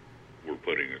we're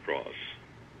putting across.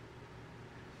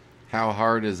 How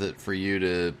hard is it for you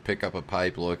to pick up a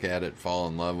pipe, look at it, fall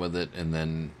in love with it, and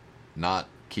then not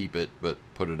keep it but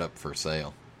put it up for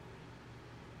sale?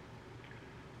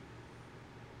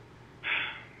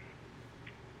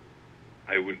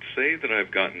 I would say that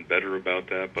I've gotten better about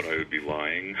that, but I would be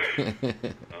lying.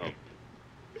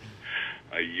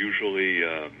 I usually,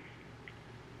 I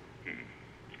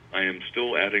am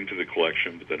still adding to the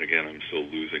collection, but then again, I'm still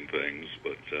losing things.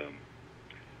 But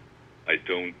I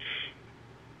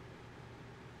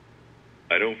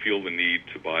don't feel the need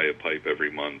to buy a pipe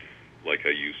every month like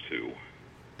I used to.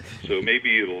 So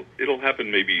maybe it'll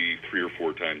happen maybe 3 or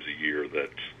 4 times a year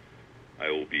that I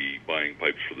will be buying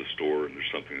pipes for the store, and there's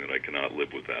something that I cannot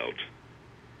live without.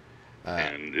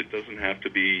 And it doesn't have to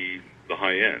be the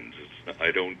high end.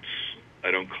 I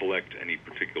don't collect any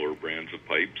particular brands of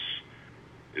pipes.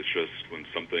 It's just when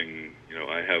something,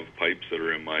 I have pipes that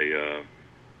are in my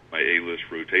A-list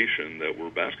rotation that were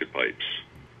basket pipes,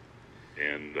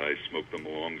 and I smoke them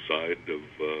alongside of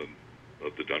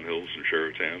the Dunhills and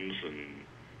Sheratans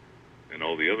and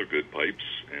all the other good pipes,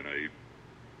 and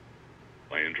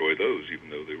I enjoy those, even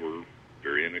though they were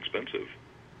very inexpensive.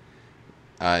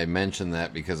 I mentioned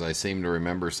that because I seem to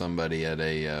remember somebody at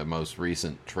a most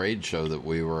recent trade show that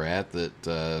we were at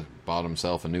that bought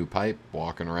himself a new pipe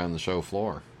walking around the show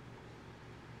floor.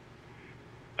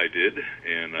 I did,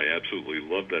 and I absolutely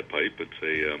love that pipe. It's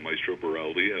a Maestro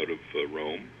Beraldi out of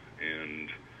Rome, and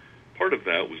part of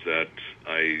that was that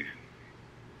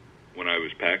when I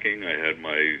was packing, I had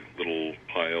my little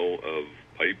pile of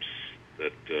pipes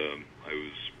that I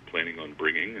was planning on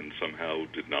bringing and somehow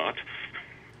did not.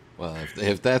 Well,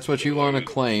 if that's what you want to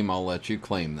claim, I'll let you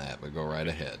claim that, but go right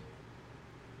ahead.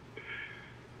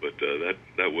 But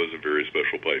that was a very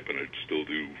special pipe, and I still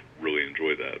do really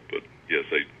enjoy that. But yes,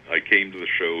 I came to the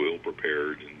show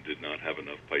ill-prepared and did not have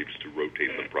enough pipes to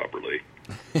rotate them properly.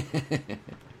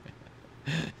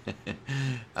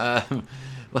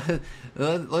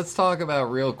 Let's talk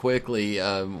about real quickly.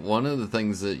 One of the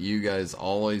things that you guys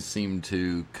always seem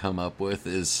to come up with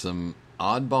is some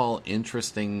oddball,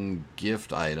 interesting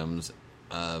gift items.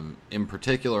 In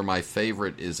particular, my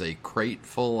favorite is a crate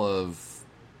full of,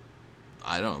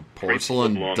 I don't know,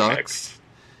 porcelain ducks.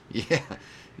 Yeah.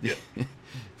 Yeah.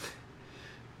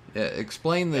 Yeah.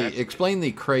 Explain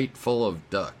the crate full of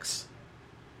ducks.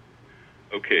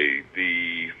 Okay.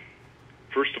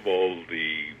 First of all,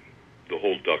 the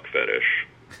whole duck fetish.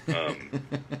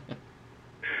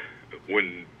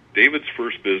 When David's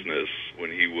first business,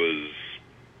 when he was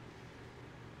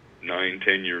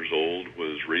 9-10 years old,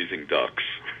 was raising ducks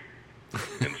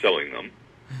and selling them.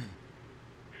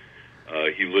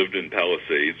 He lived in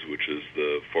Palisades, which is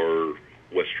the far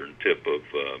western tip of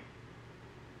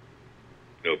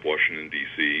Washington,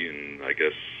 D.C., and I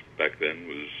guess back then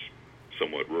was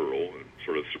somewhat rural,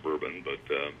 sort of suburban, but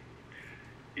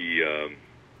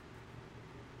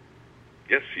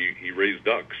he raised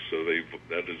ducks, so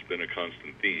that has been a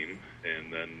constant theme.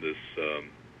 And then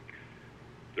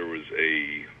there was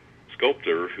a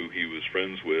sculptor who he was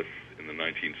friends with in the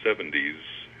 1970s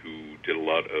who did a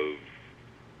lot of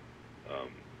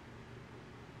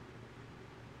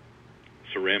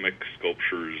ceramic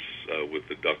sculptures with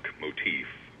the duck motif,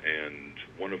 and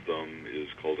one of them is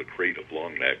called a crate of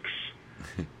long necks,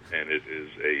 and it is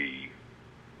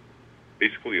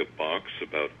basically a box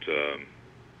about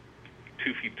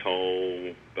 2 feet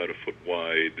tall, about a foot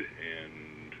wide,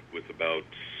 and with about,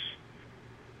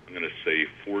 I'm going to say,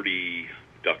 40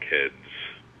 duck heads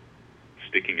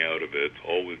sticking out of it,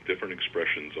 all with different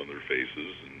expressions on their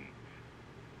faces, and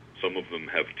some of them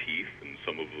have teeth, and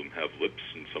some of them have lips,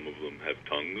 and some of them have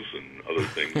tongues, and other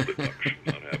things that ducks should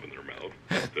not have in their mouth.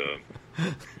 But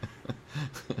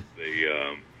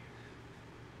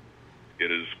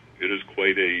it is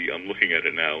quite a. I'm looking at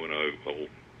it now, and I'll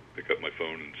pick up my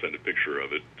phone and send a picture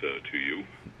of it to you.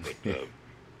 But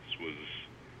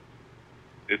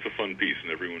it's a fun piece,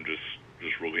 and everyone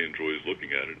just really enjoys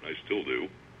looking at it, and I still do.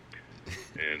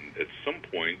 And at some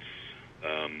points,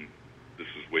 this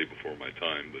is way before my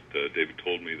time, but David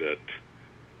told me that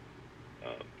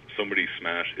somebody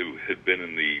smashed, it had been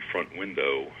in the front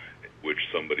window, which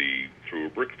somebody threw a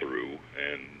brick through,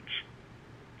 and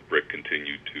the brick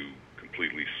continued to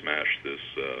completely smash this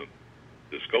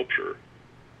sculpture.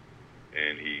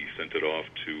 And he sent it off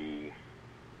to,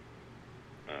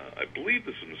 I believe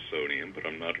the Smithsonian, but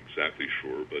I'm not exactly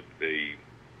sure, but a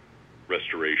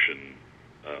restoration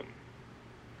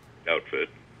outfit,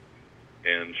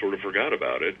 and sort of forgot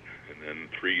about it. And then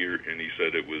 3 years, and he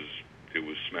said it was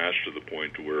smashed to the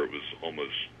point to where it was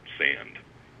almost sand,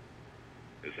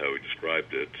 is how he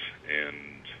described it.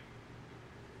 And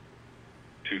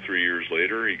 2-3 years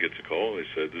later, he gets a call. They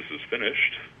said, "This is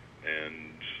finished,"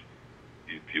 and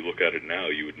if you look at it now,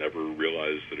 you would never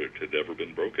realize that it had ever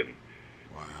been broken.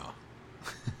 Wow.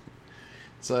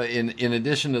 So in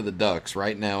addition to the ducks,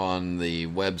 right now on the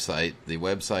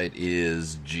website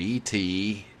is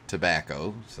GT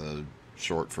Tobacco, so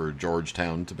short for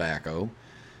Georgetown Tobacco.com.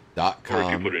 Or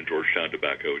if you put in Georgetown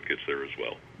Tobacco, it gets there as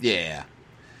well. Yeah.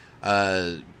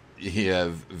 You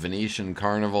have Venetian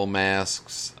carnival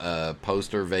masks,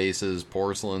 poster vases,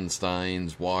 porcelain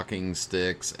steins, walking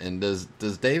sticks, and does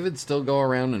David still go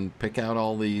around and pick out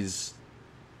all these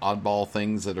oddball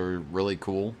things that are really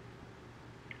cool?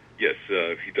 Yes,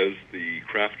 he does the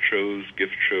craft shows,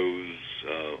 gift shows,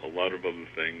 a lot of other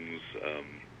things,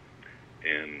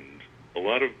 and a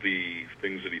lot of the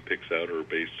things that he picks out are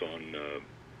based on,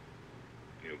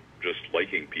 just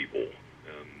liking people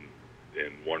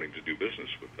and wanting to do business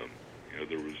with them.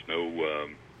 There was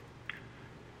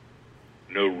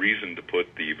no reason to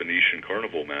put the Venetian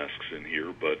carnival masks in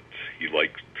here, but he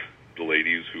liked the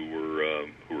ladies who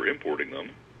were importing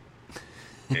them,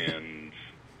 and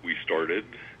we started.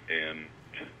 And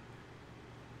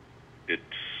it's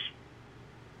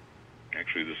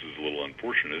actually, this is a little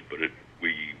unfortunate, but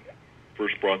we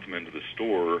first brought them into the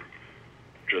store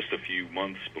just a few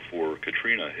months before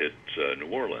Katrina hit New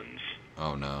Orleans.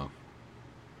 Oh, no.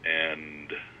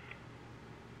 And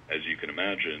as you can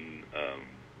imagine,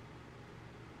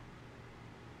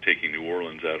 taking New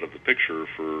Orleans out of the picture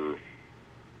for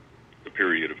the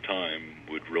period of time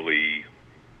would really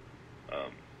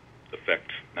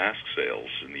affect mask sales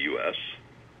in the U.S.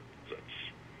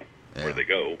 That's where they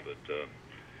go. But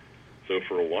so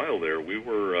for a while there, we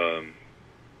were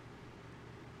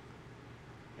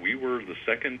the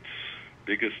second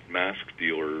biggest mask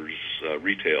dealers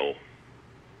retail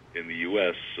in the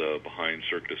U.S. Behind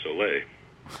Cirque du Soleil.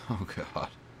 Oh God!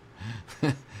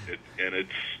 And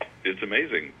it's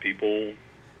amazing. People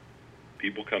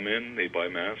come in, they buy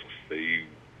masks, they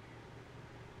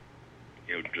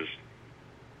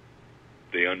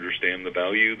they understand the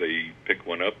value. They pick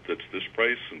one up that's this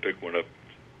price and pick one up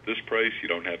this price. You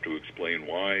don't have to explain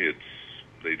why.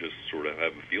 They just sort of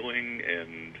have a feeling,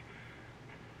 and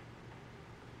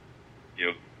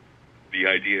the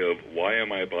idea of why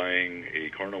am I buying a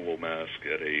carnival mask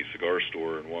at a cigar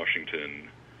store in Washington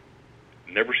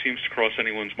never seems to cross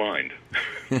anyone's mind.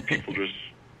 People just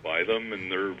buy them, and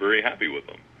they're very happy with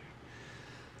them.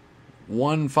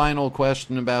 One final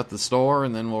question about the store,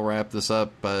 and then we'll wrap this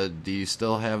up. Do you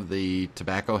still have the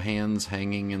tobacco hands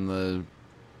hanging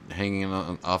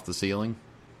off the ceiling?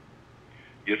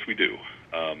 Yes, we do.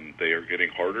 They are getting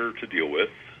harder to deal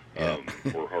with,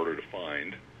 or harder to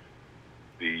find.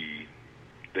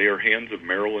 They are hands of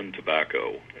Maryland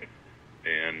tobacco,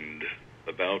 and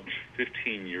about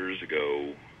 15 years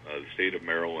ago, the state of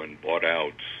Maryland bought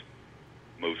out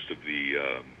most of the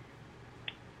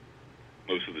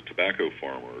tobacco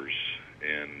farmers,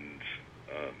 and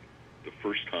the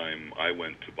first time I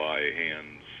went to buy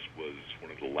hands was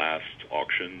one of the last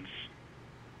auctions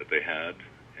that they had,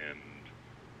 and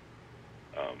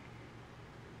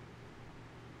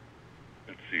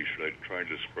let's see, should I try and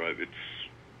describe? It's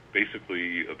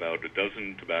basically about a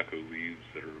dozen tobacco leaves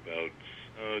that are about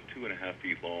 2.5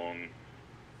 feet long,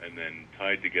 and then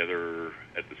tied together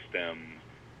at the stem,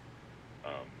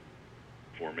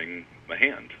 forming a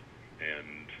hand.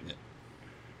 And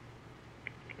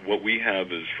what we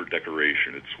have is for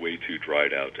decoration. It's way too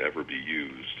dried out to ever be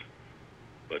used,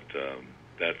 but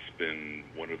that's been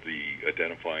one of the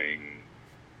identifying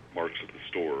marks of the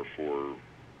store for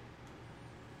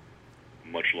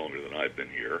much longer than I've been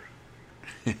here.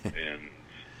 And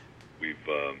we've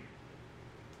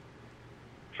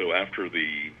so after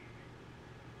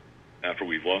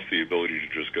we've lost the ability to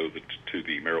just go to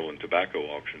the Maryland tobacco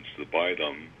auctions to buy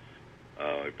them,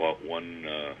 I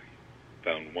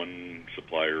found one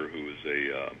supplier who is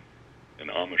an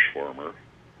Amish farmer,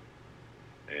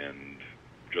 and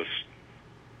just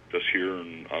here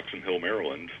in Oxon Hill,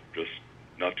 Maryland, just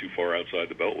not too far outside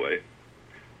the Beltway.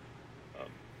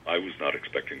 I was not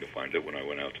expecting to find it when I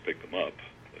went out to pick them up,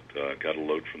 but got a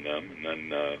load from them, and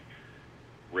then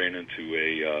ran into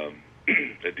a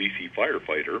DC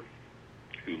firefighter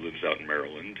who lives out in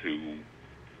Maryland, who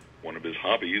one of his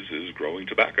hobbies is growing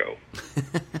tobacco.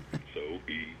 So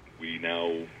we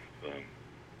now,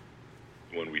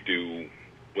 when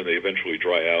they eventually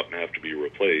dry out and have to be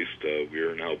replaced, we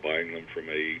are now buying them from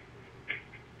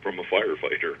a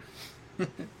firefighter.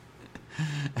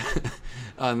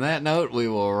 On that note, we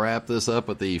will wrap this up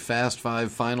with the Fast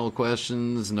 5 final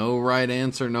questions. No right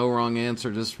answer, no wrong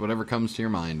answer, just whatever comes to your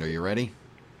mind. Are you ready?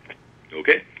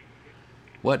 Okay.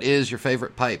 What is your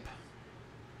favorite pipe?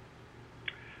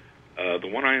 The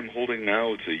one I am holding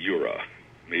now, it's a Jura,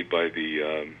 made by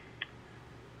the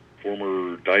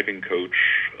former diving coach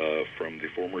from the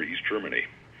former East Germany.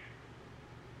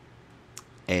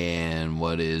 And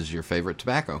what is your favorite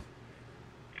tobacco?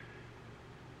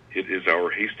 It is our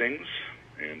Hastings,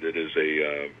 and it is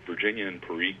a Virginia and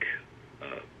Perique,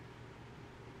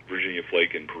 Virginia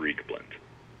Flake and Perique blend.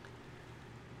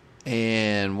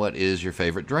 And what is your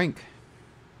favorite drink?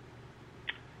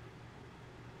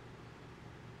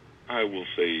 I will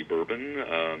say bourbon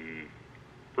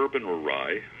or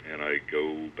rye, and I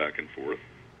go back and forth.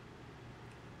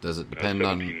 Does it depend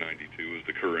on... 1792 is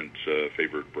the current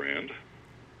favorite brand.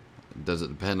 Does it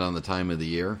depend on the time of the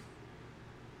year?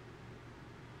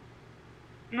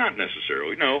 Not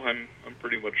necessarily. No, I'm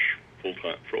pretty much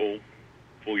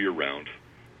full year round.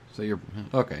 So you're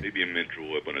okay. Maybe a mint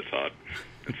julep when it's hot,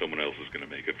 and someone else is going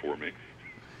to make it for me.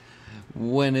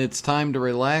 When it's time to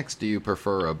relax, do you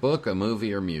prefer a book, a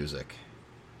movie, or music?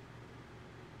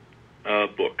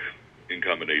 Book, in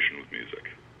combination with music.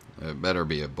 It better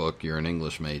be a book. You're an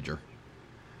English major.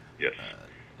 Yes.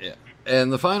 Yeah.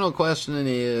 And the final question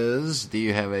is, do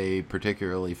you have a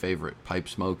particularly favorite pipe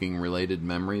smoking related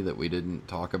memory that we didn't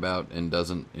talk about and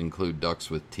doesn't include ducks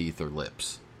with teeth or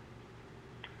lips?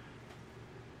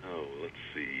 Oh, let's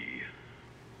see.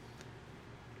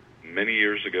 Many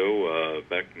years ago,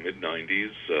 back in the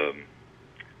mid-90s,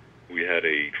 we had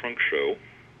a trunk show,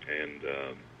 and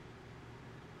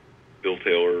Bill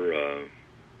Taylor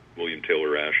William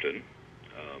Taylor Ashton,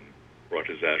 brought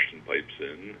his Ashton pipes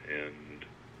in, and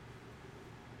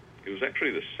it was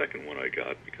actually the second one I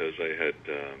got because I had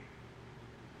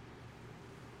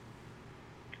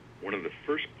one of the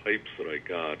first pipes that I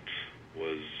got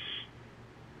was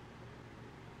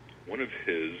one of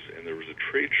his, and there was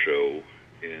a trade show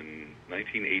in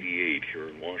 1988 here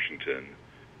in Washington,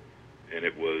 and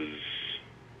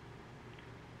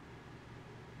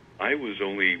I was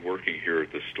only working here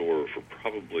at the store for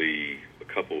probably a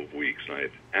couple of weeks, and I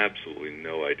had absolutely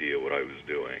no idea what I was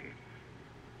doing.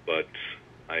 But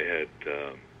I had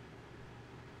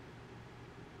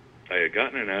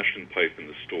gotten an Ashton pipe in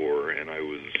the store, and I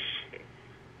was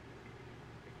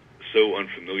so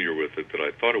unfamiliar with it that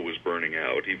I thought it was burning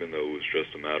out, even though it was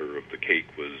just a matter of the cake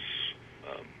was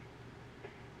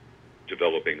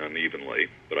developing unevenly,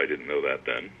 but I didn't know that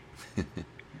then.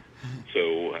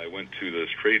 So I went to this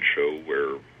trade show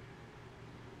where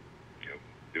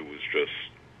it was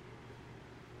just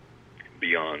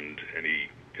beyond any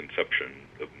conception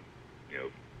of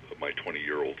my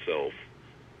 20-year-old self,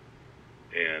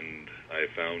 and I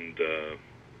found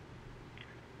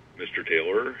Mr.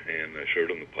 Taylor, and I showed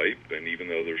him the pipe, and even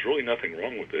though there's really nothing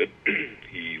wrong with it,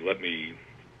 he let me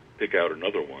pick out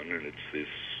another one, and it's this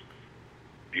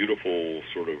beautiful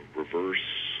sort of reverse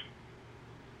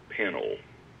panel,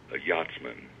 a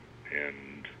Yachtsman,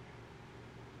 and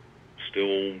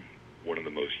still one of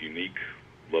the most unique,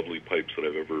 lovely pipes that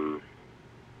I've ever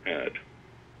had.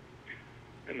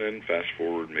 And then fast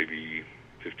forward maybe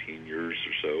 15 years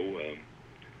or so,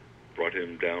 brought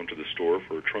him down to the store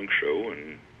for a trunk show,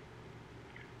 and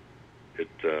it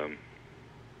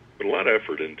put a lot of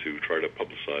effort into try to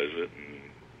publicize it and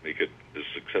make it as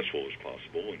successful as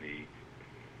possible, and he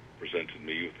presented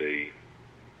me with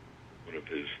one of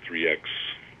his 3X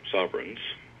Sovereigns,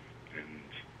 and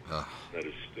that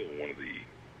is still one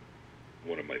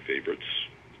of my favorites.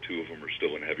 Two of them are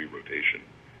still in heavy rotation.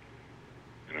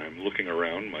 And I'm looking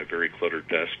around my very cluttered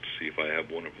desk to see if I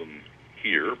have one of them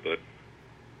here, but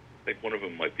I think one of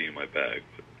them might be in my bag.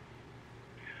 But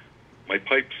my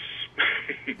pipes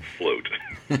float,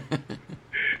 and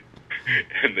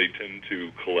they tend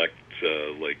to collect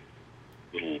like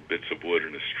little bits of wood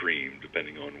in a stream,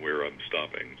 depending on where I'm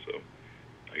stopping. So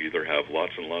I either have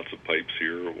lots and lots of pipes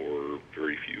here or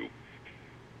very few.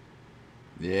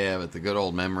 Yeah, but the good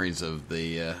old memories of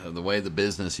the way the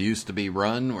business used to be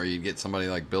run, where you'd get somebody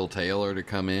like Bill Taylor to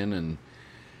come in, and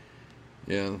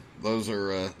those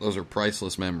are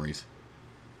priceless memories.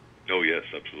 Oh yes,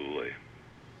 absolutely.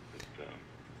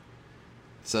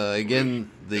 So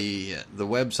again, the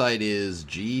website is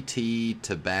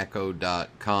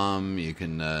gttobacco.com. You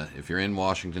can, if you're in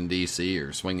Washington, D.C.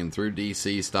 or swinging through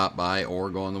D.C., stop by or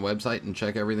go on the website and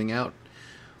check everything out.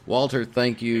 Walter,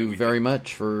 thank you very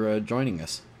much for joining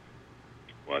us.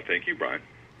 Well, thank you, Brian.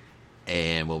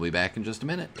 And we'll be back in just a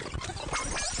minute.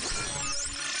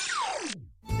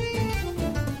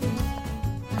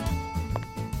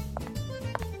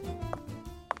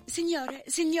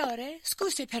 Signore,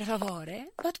 scusi per favore,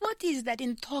 but what is that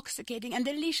intoxicating and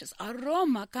delicious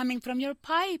aroma coming from your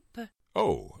pipe?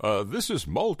 Oh, this is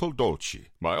Molto Dolce,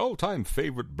 my all-time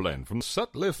favorite blend from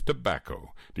Sutliff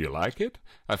Tobacco. Do you like it?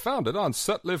 I found it on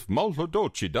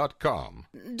SutliffMoltoDolce.com.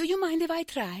 Do you mind if I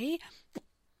try?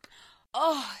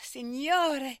 Oh,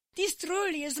 signore, this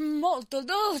truly is molto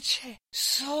dolce.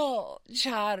 So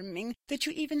charming that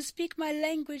you even speak my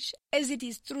language, as it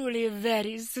is truly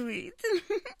very sweet.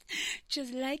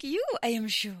 Just like you, I am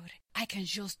sure. I can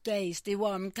just taste the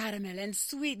warm caramel and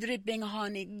sweet dripping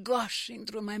honey gushing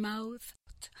through my mouth.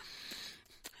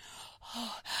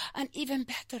 Oh, and even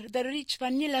better, the rich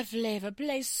vanilla flavor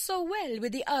plays so well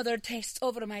with the other tastes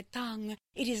over my tongue.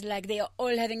 It is like they are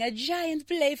all having a giant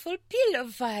playful pillow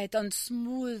fight on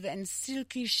smooth and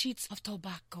silky sheets of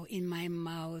tobacco in my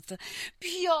mouth.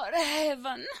 Pure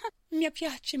heaven! Mi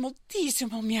piace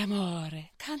moltissimo, mi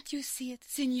amore. Can't you see it,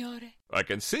 signore? I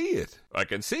can see it.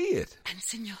 And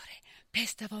signore,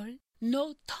 best of all,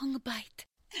 no tongue bite.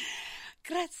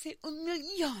 Grazie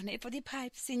 1,000,000 for the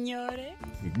pipe, signore.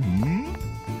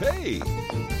 Hey!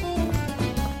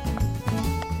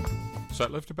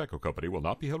 Sutliff Tobacco Company will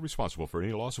not be held responsible for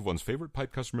any loss of one's favorite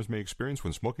pipe customers may experience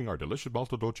when smoking our delicious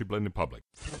Molto Dolce blend in public.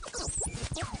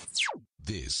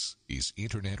 This is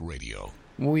Internet Radio.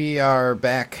 We are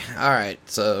back. All right,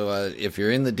 so if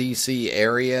you're in the D.C.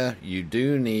 area, you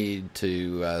do need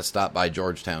to stop by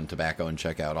Georgetown Tobacco and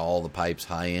check out all the pipes,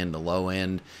 high-end to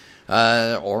low-end,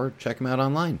 or check them out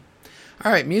online.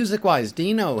 All right, music-wise,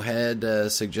 Dino had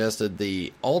suggested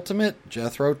the ultimate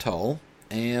Jethro Tull,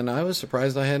 and I was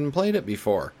surprised I hadn't played it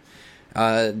before.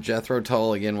 Jethro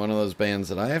Tull, again, one of those bands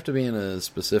that I have to be in a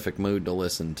specific mood to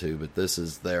listen to, but this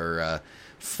is their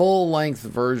full-length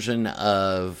version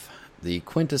of the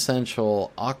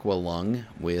quintessential Aqualung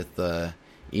with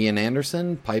Ian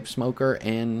Anderson, pipe smoker,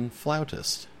 and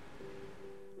flautist.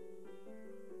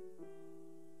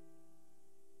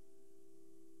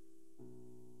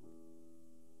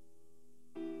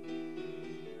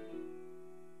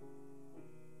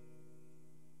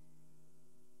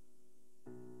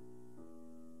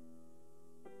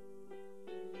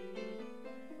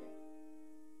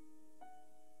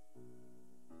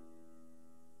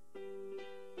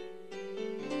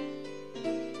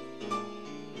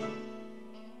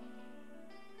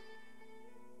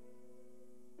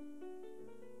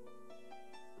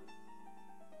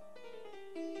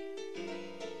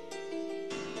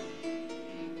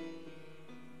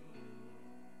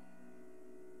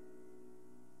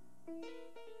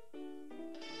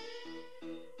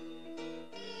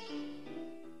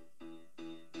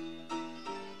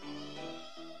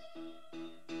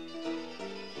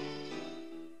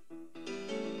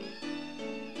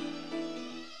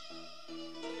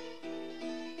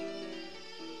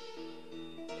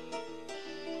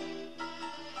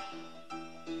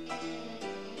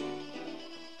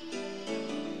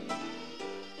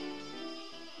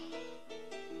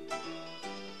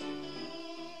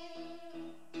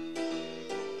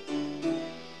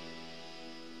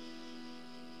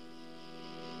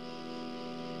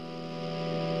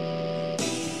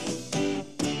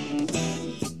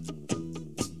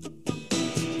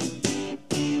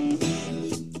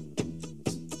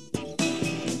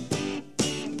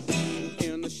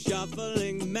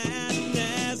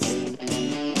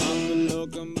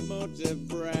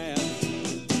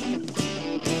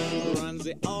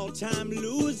 Time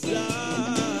loser,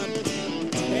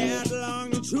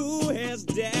 headlong to his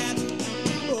death.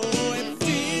 Oh, it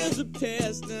feels a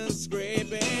piston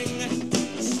scraping,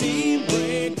 steam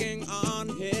breaking on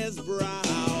his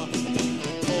brow.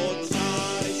 Old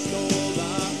Charlie stole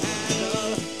the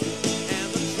handle,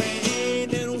 and the train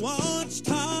it won't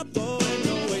stop. Oh,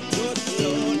 no, it could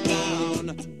slow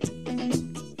down.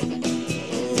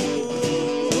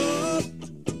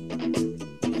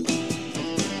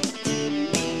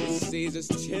 His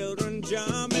children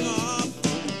jumping off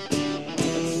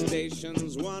the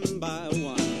stations one by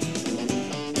one.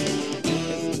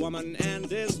 His woman and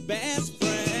his best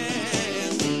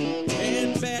friend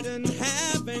in bed and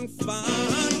having fun.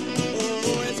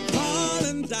 Oh, he's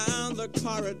crawling down the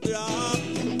corridor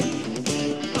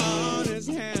on his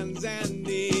hands and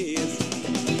knees.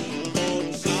 Oh,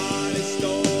 Charlie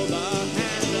stole the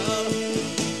handle,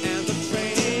 and the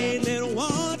train it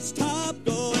won't stop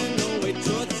going. No, it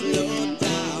could slow down.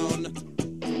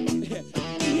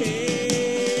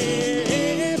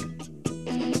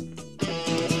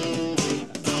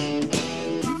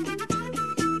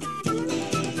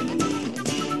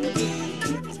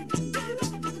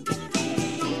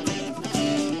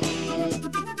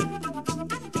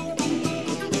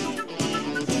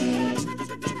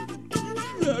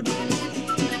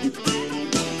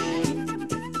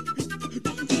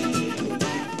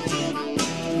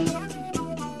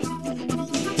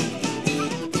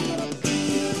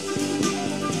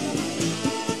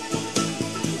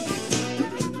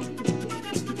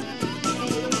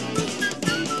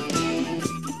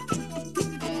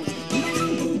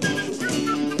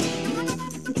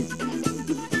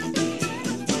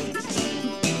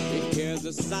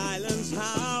 Silence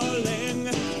howling,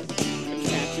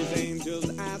 catches angels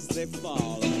as they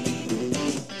fall,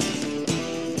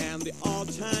 and the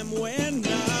all-time winner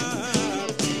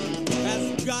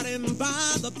has got him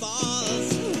by the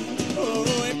balls. Oh,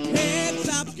 he picks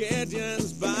up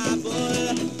Gideon's Bible,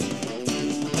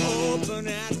 open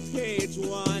at page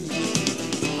 1.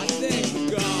 I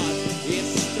thank God he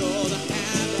stole the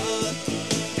handle,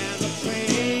 and the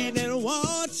train it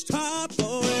won't stop.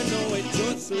 Oh, no, it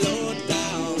could slow down.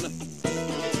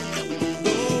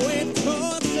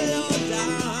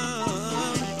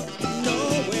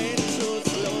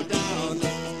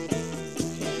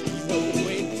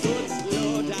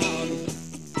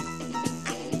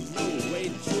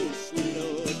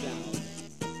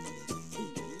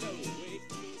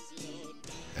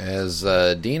 As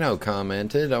Dino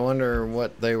commented, I wonder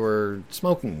what they were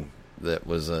smoking that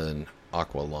was an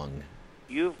Aqualung.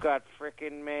 You've got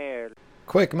frickin' mail.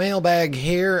 Quick mailbag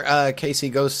here. Casey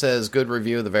Ghost says, good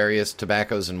review of the various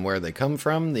tobaccos and where they come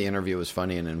from. The interview was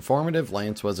funny and informative.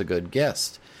 Lance was a good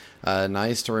guest.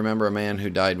 Nice to remember a man who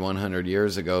died 100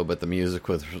 years ago, but the music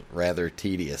was rather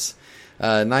tedious.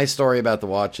 Nice story about the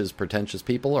watches. Pretentious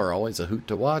people are always a hoot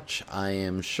to watch. I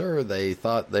am sure they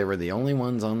thought they were the only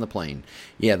ones on the plane.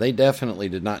 Yeah, they definitely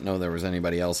did not know there was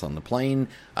anybody else on the plane.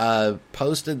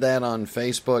 Posted that on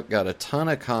Facebook, got a ton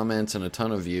of comments and a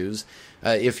ton of views.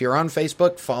 If you're on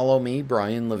Facebook, follow me,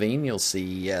 Brian Levine. You'll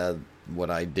see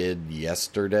what I did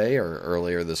yesterday or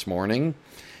earlier this morning.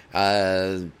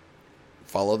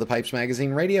 Follow the Pipes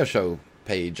Magazine radio show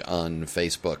page on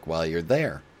Facebook while you're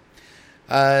there.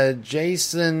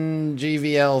 Jason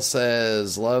GVL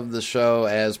says, love the show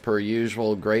as per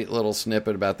usual. Great little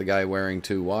snippet about the guy wearing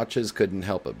 2 watches. Couldn't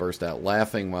help but burst out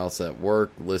laughing whilst at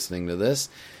work listening to this.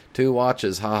 2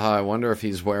 watches, haha. I wonder if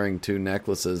he's wearing 2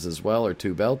 necklaces as well, or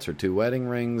 2 belts, or 2 wedding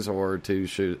rings, or 2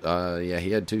 shoes. Yeah,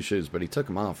 he had 2 shoes, but he took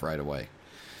them off right away.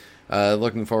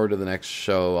 Looking forward to the next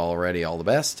show already. All the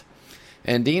best.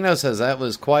 And Dino says that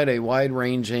was quite a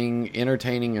wide-ranging,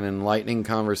 entertaining, and enlightening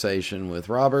conversation with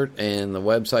Robert, and the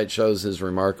website shows his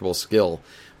remarkable skill,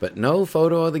 but no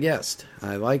photo of the guest.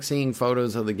 I like seeing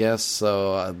photos of the guests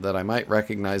so that I might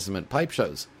recognize them at pipe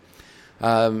shows.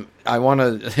 I want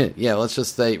to, let's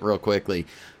just state real quickly,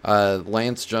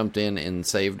 Lance jumped in and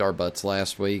saved our butts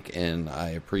last week, and I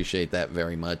appreciate that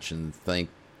very much, and thank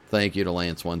you to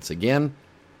Lance once again.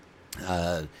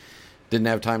 Didn't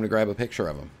have time to grab a picture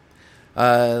of him.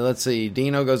 Let's see.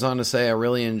 Dino goes on to say, I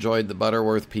really enjoyed the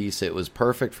Butterworth piece. It was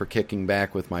perfect for kicking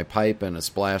back with my pipe and a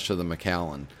splash of the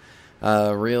Macallan.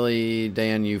 Really,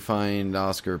 Dan, you find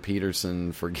Oscar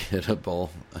Peterson forgettable?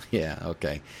 Yeah,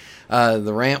 okay.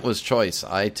 The rant was choice.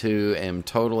 I, too, am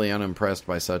totally unimpressed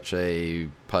by such a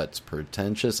putz.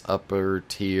 Pretentious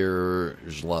upper-tier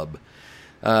schlub.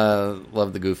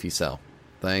 Love the goofy cell.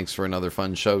 Thanks for another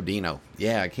fun show, Dino.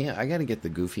 Yeah, I gotta get the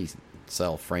goofy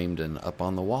cell framed and up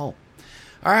on the wall.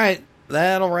 All right,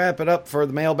 that'll wrap it up for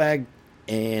the mailbag.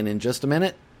 And in just a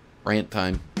minute, rant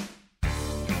time.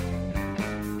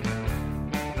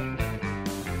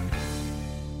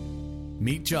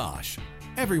 Meet Josh.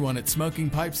 Everyone at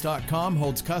SmokingPipes.com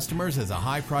holds customers as a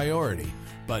high priority,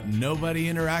 but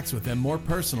nobody interacts with them more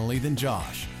personally than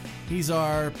Josh. He's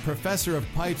our professor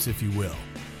of pipes, if you will.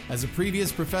 As a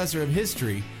previous professor of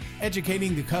history,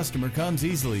 educating the customer comes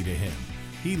easily to him.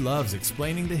 He loves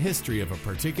explaining the history of a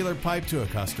particular pipe to a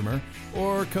customer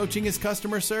or coaching his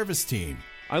customer service team.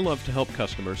 I love to help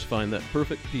customers find that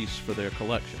perfect piece for their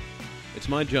collection. It's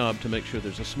my job to make sure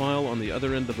there's a smile on the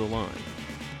other end of the line,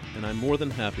 and I'm more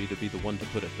than happy to be the one to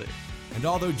put it there. And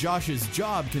although Josh's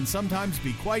job can sometimes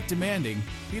be quite demanding,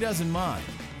 he doesn't mind.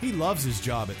 He loves his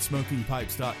job at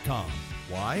SmokingPipes.com.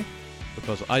 Why?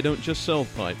 Because I don't just sell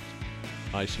pipes,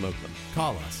 I smoke them.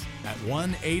 Call us at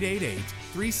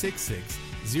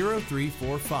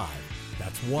 1-888-366-0345.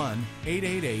 That's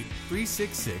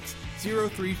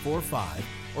 1-888-366-0345.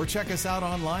 Or check us out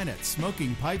online at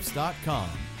SmokingPipes.com.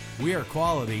 We are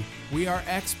quality. We are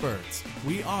experts.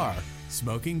 We are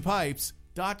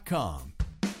SmokingPipes.com.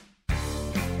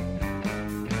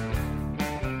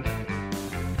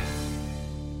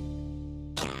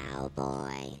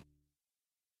 Cowboy.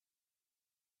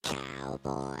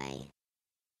 Cowboy.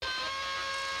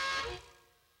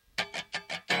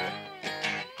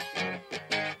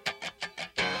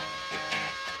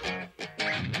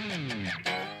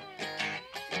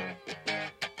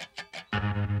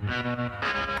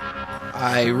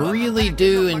 I really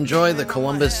do enjoy the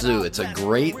Columbus Zoo. It's a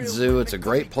great zoo. It's a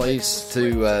great place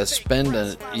to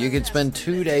spend. You could spend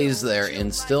 2 days there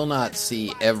and still not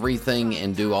see everything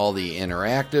and do all the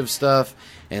interactive stuff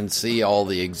and see all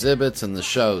the exhibits and the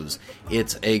shows.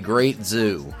 It's a great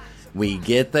zoo. We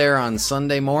get there on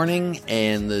Sunday morning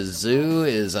and the zoo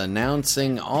is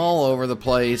announcing all over the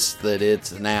place that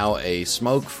it's now a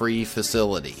smoke-free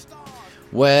facility.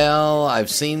 Well, I've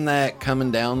seen that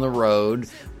coming down the road,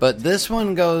 but this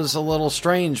one goes a little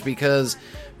strange because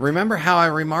remember how I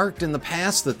remarked in the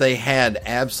past that they had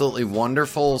absolutely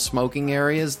wonderful smoking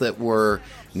areas that were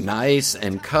nice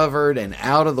and covered and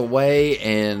out of the way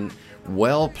and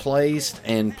well placed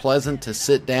and pleasant to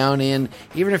sit down in,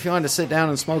 even if you wanted to sit down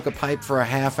and smoke a pipe for a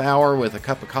half hour with a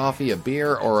cup of coffee, a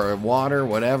beer, or a water,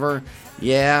 whatever.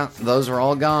 Yeah, those are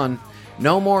all gone.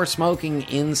 No more smoking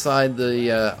inside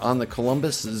the on the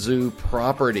Columbus Zoo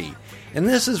property. And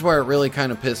this is where it really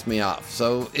kind of pissed me off.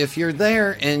 So if you're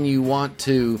there and you want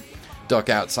to duck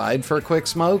outside for a quick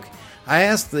smoke, I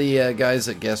asked the guys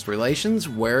at Guest Relations,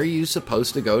 where are you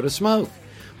supposed to go to smoke?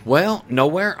 Well,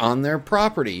 nowhere on their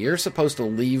property. You're supposed to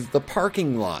leave the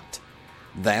parking lot.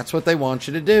 That's what they want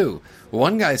you to do.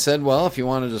 One guy said, well, if you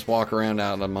want to just walk around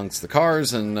out amongst the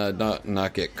cars and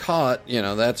not get caught,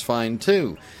 that's fine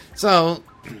too. So,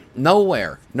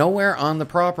 nowhere on the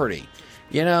property.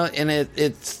 You know, and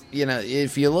it's, you know,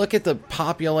 if you look at the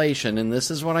population, and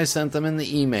this is what I sent them in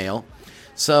the email.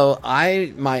 So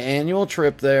my annual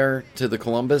trip there to the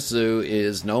Columbus Zoo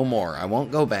is no more. I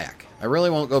won't go back. I really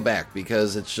won't go back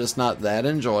because it's just not that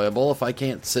enjoyable if I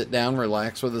can't sit down,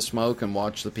 relax with a smoke, and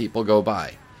watch the people go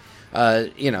by.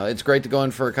 You know, it's great to go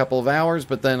in for a couple of hours,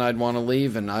 but then I'd want to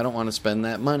leave, and I don't want to spend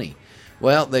that money.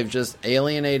 Well, they've just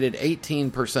alienated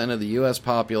 18% of the U.S.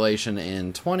 population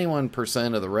and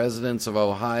 21% of the residents of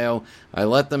Ohio. I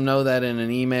let them know that in an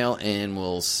email, and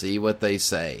we'll see what they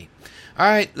say. All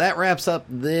right, that wraps up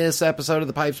this episode of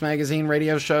the Pipes Magazine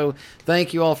radio show.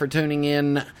 Thank you all for tuning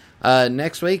in.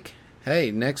 Next week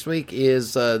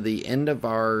is the end of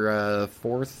our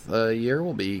fourth year.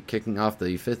 We'll be kicking off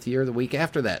the fifth year the week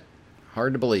after that.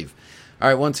 Hard to believe. All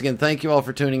right, once again, thank you all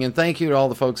for tuning in. Thank you to all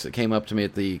the folks that came up to me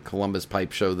at the Columbus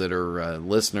Pipe Show that are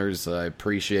listeners. I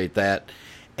appreciate that.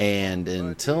 And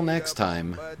until next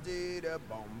time...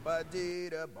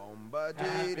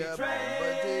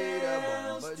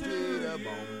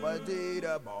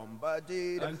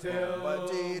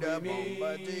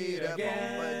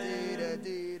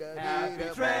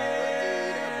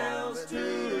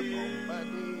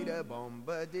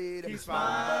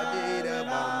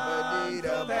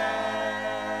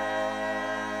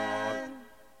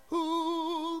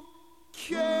 Who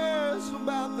cares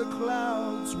about the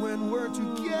clouds when we're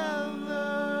together?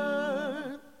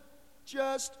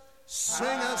 Just sing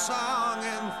a song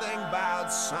and think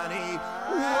about sunny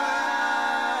weather.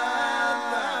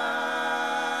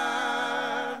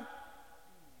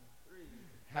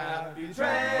 Happy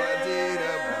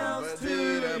trails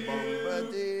till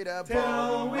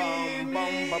we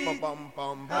meet again.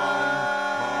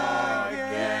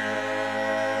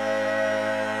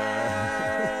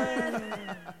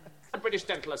 British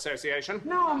Dental Association.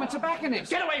 No, I'm a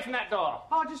tobacconist. Get away from that door.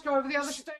 I'll just go over the other stage.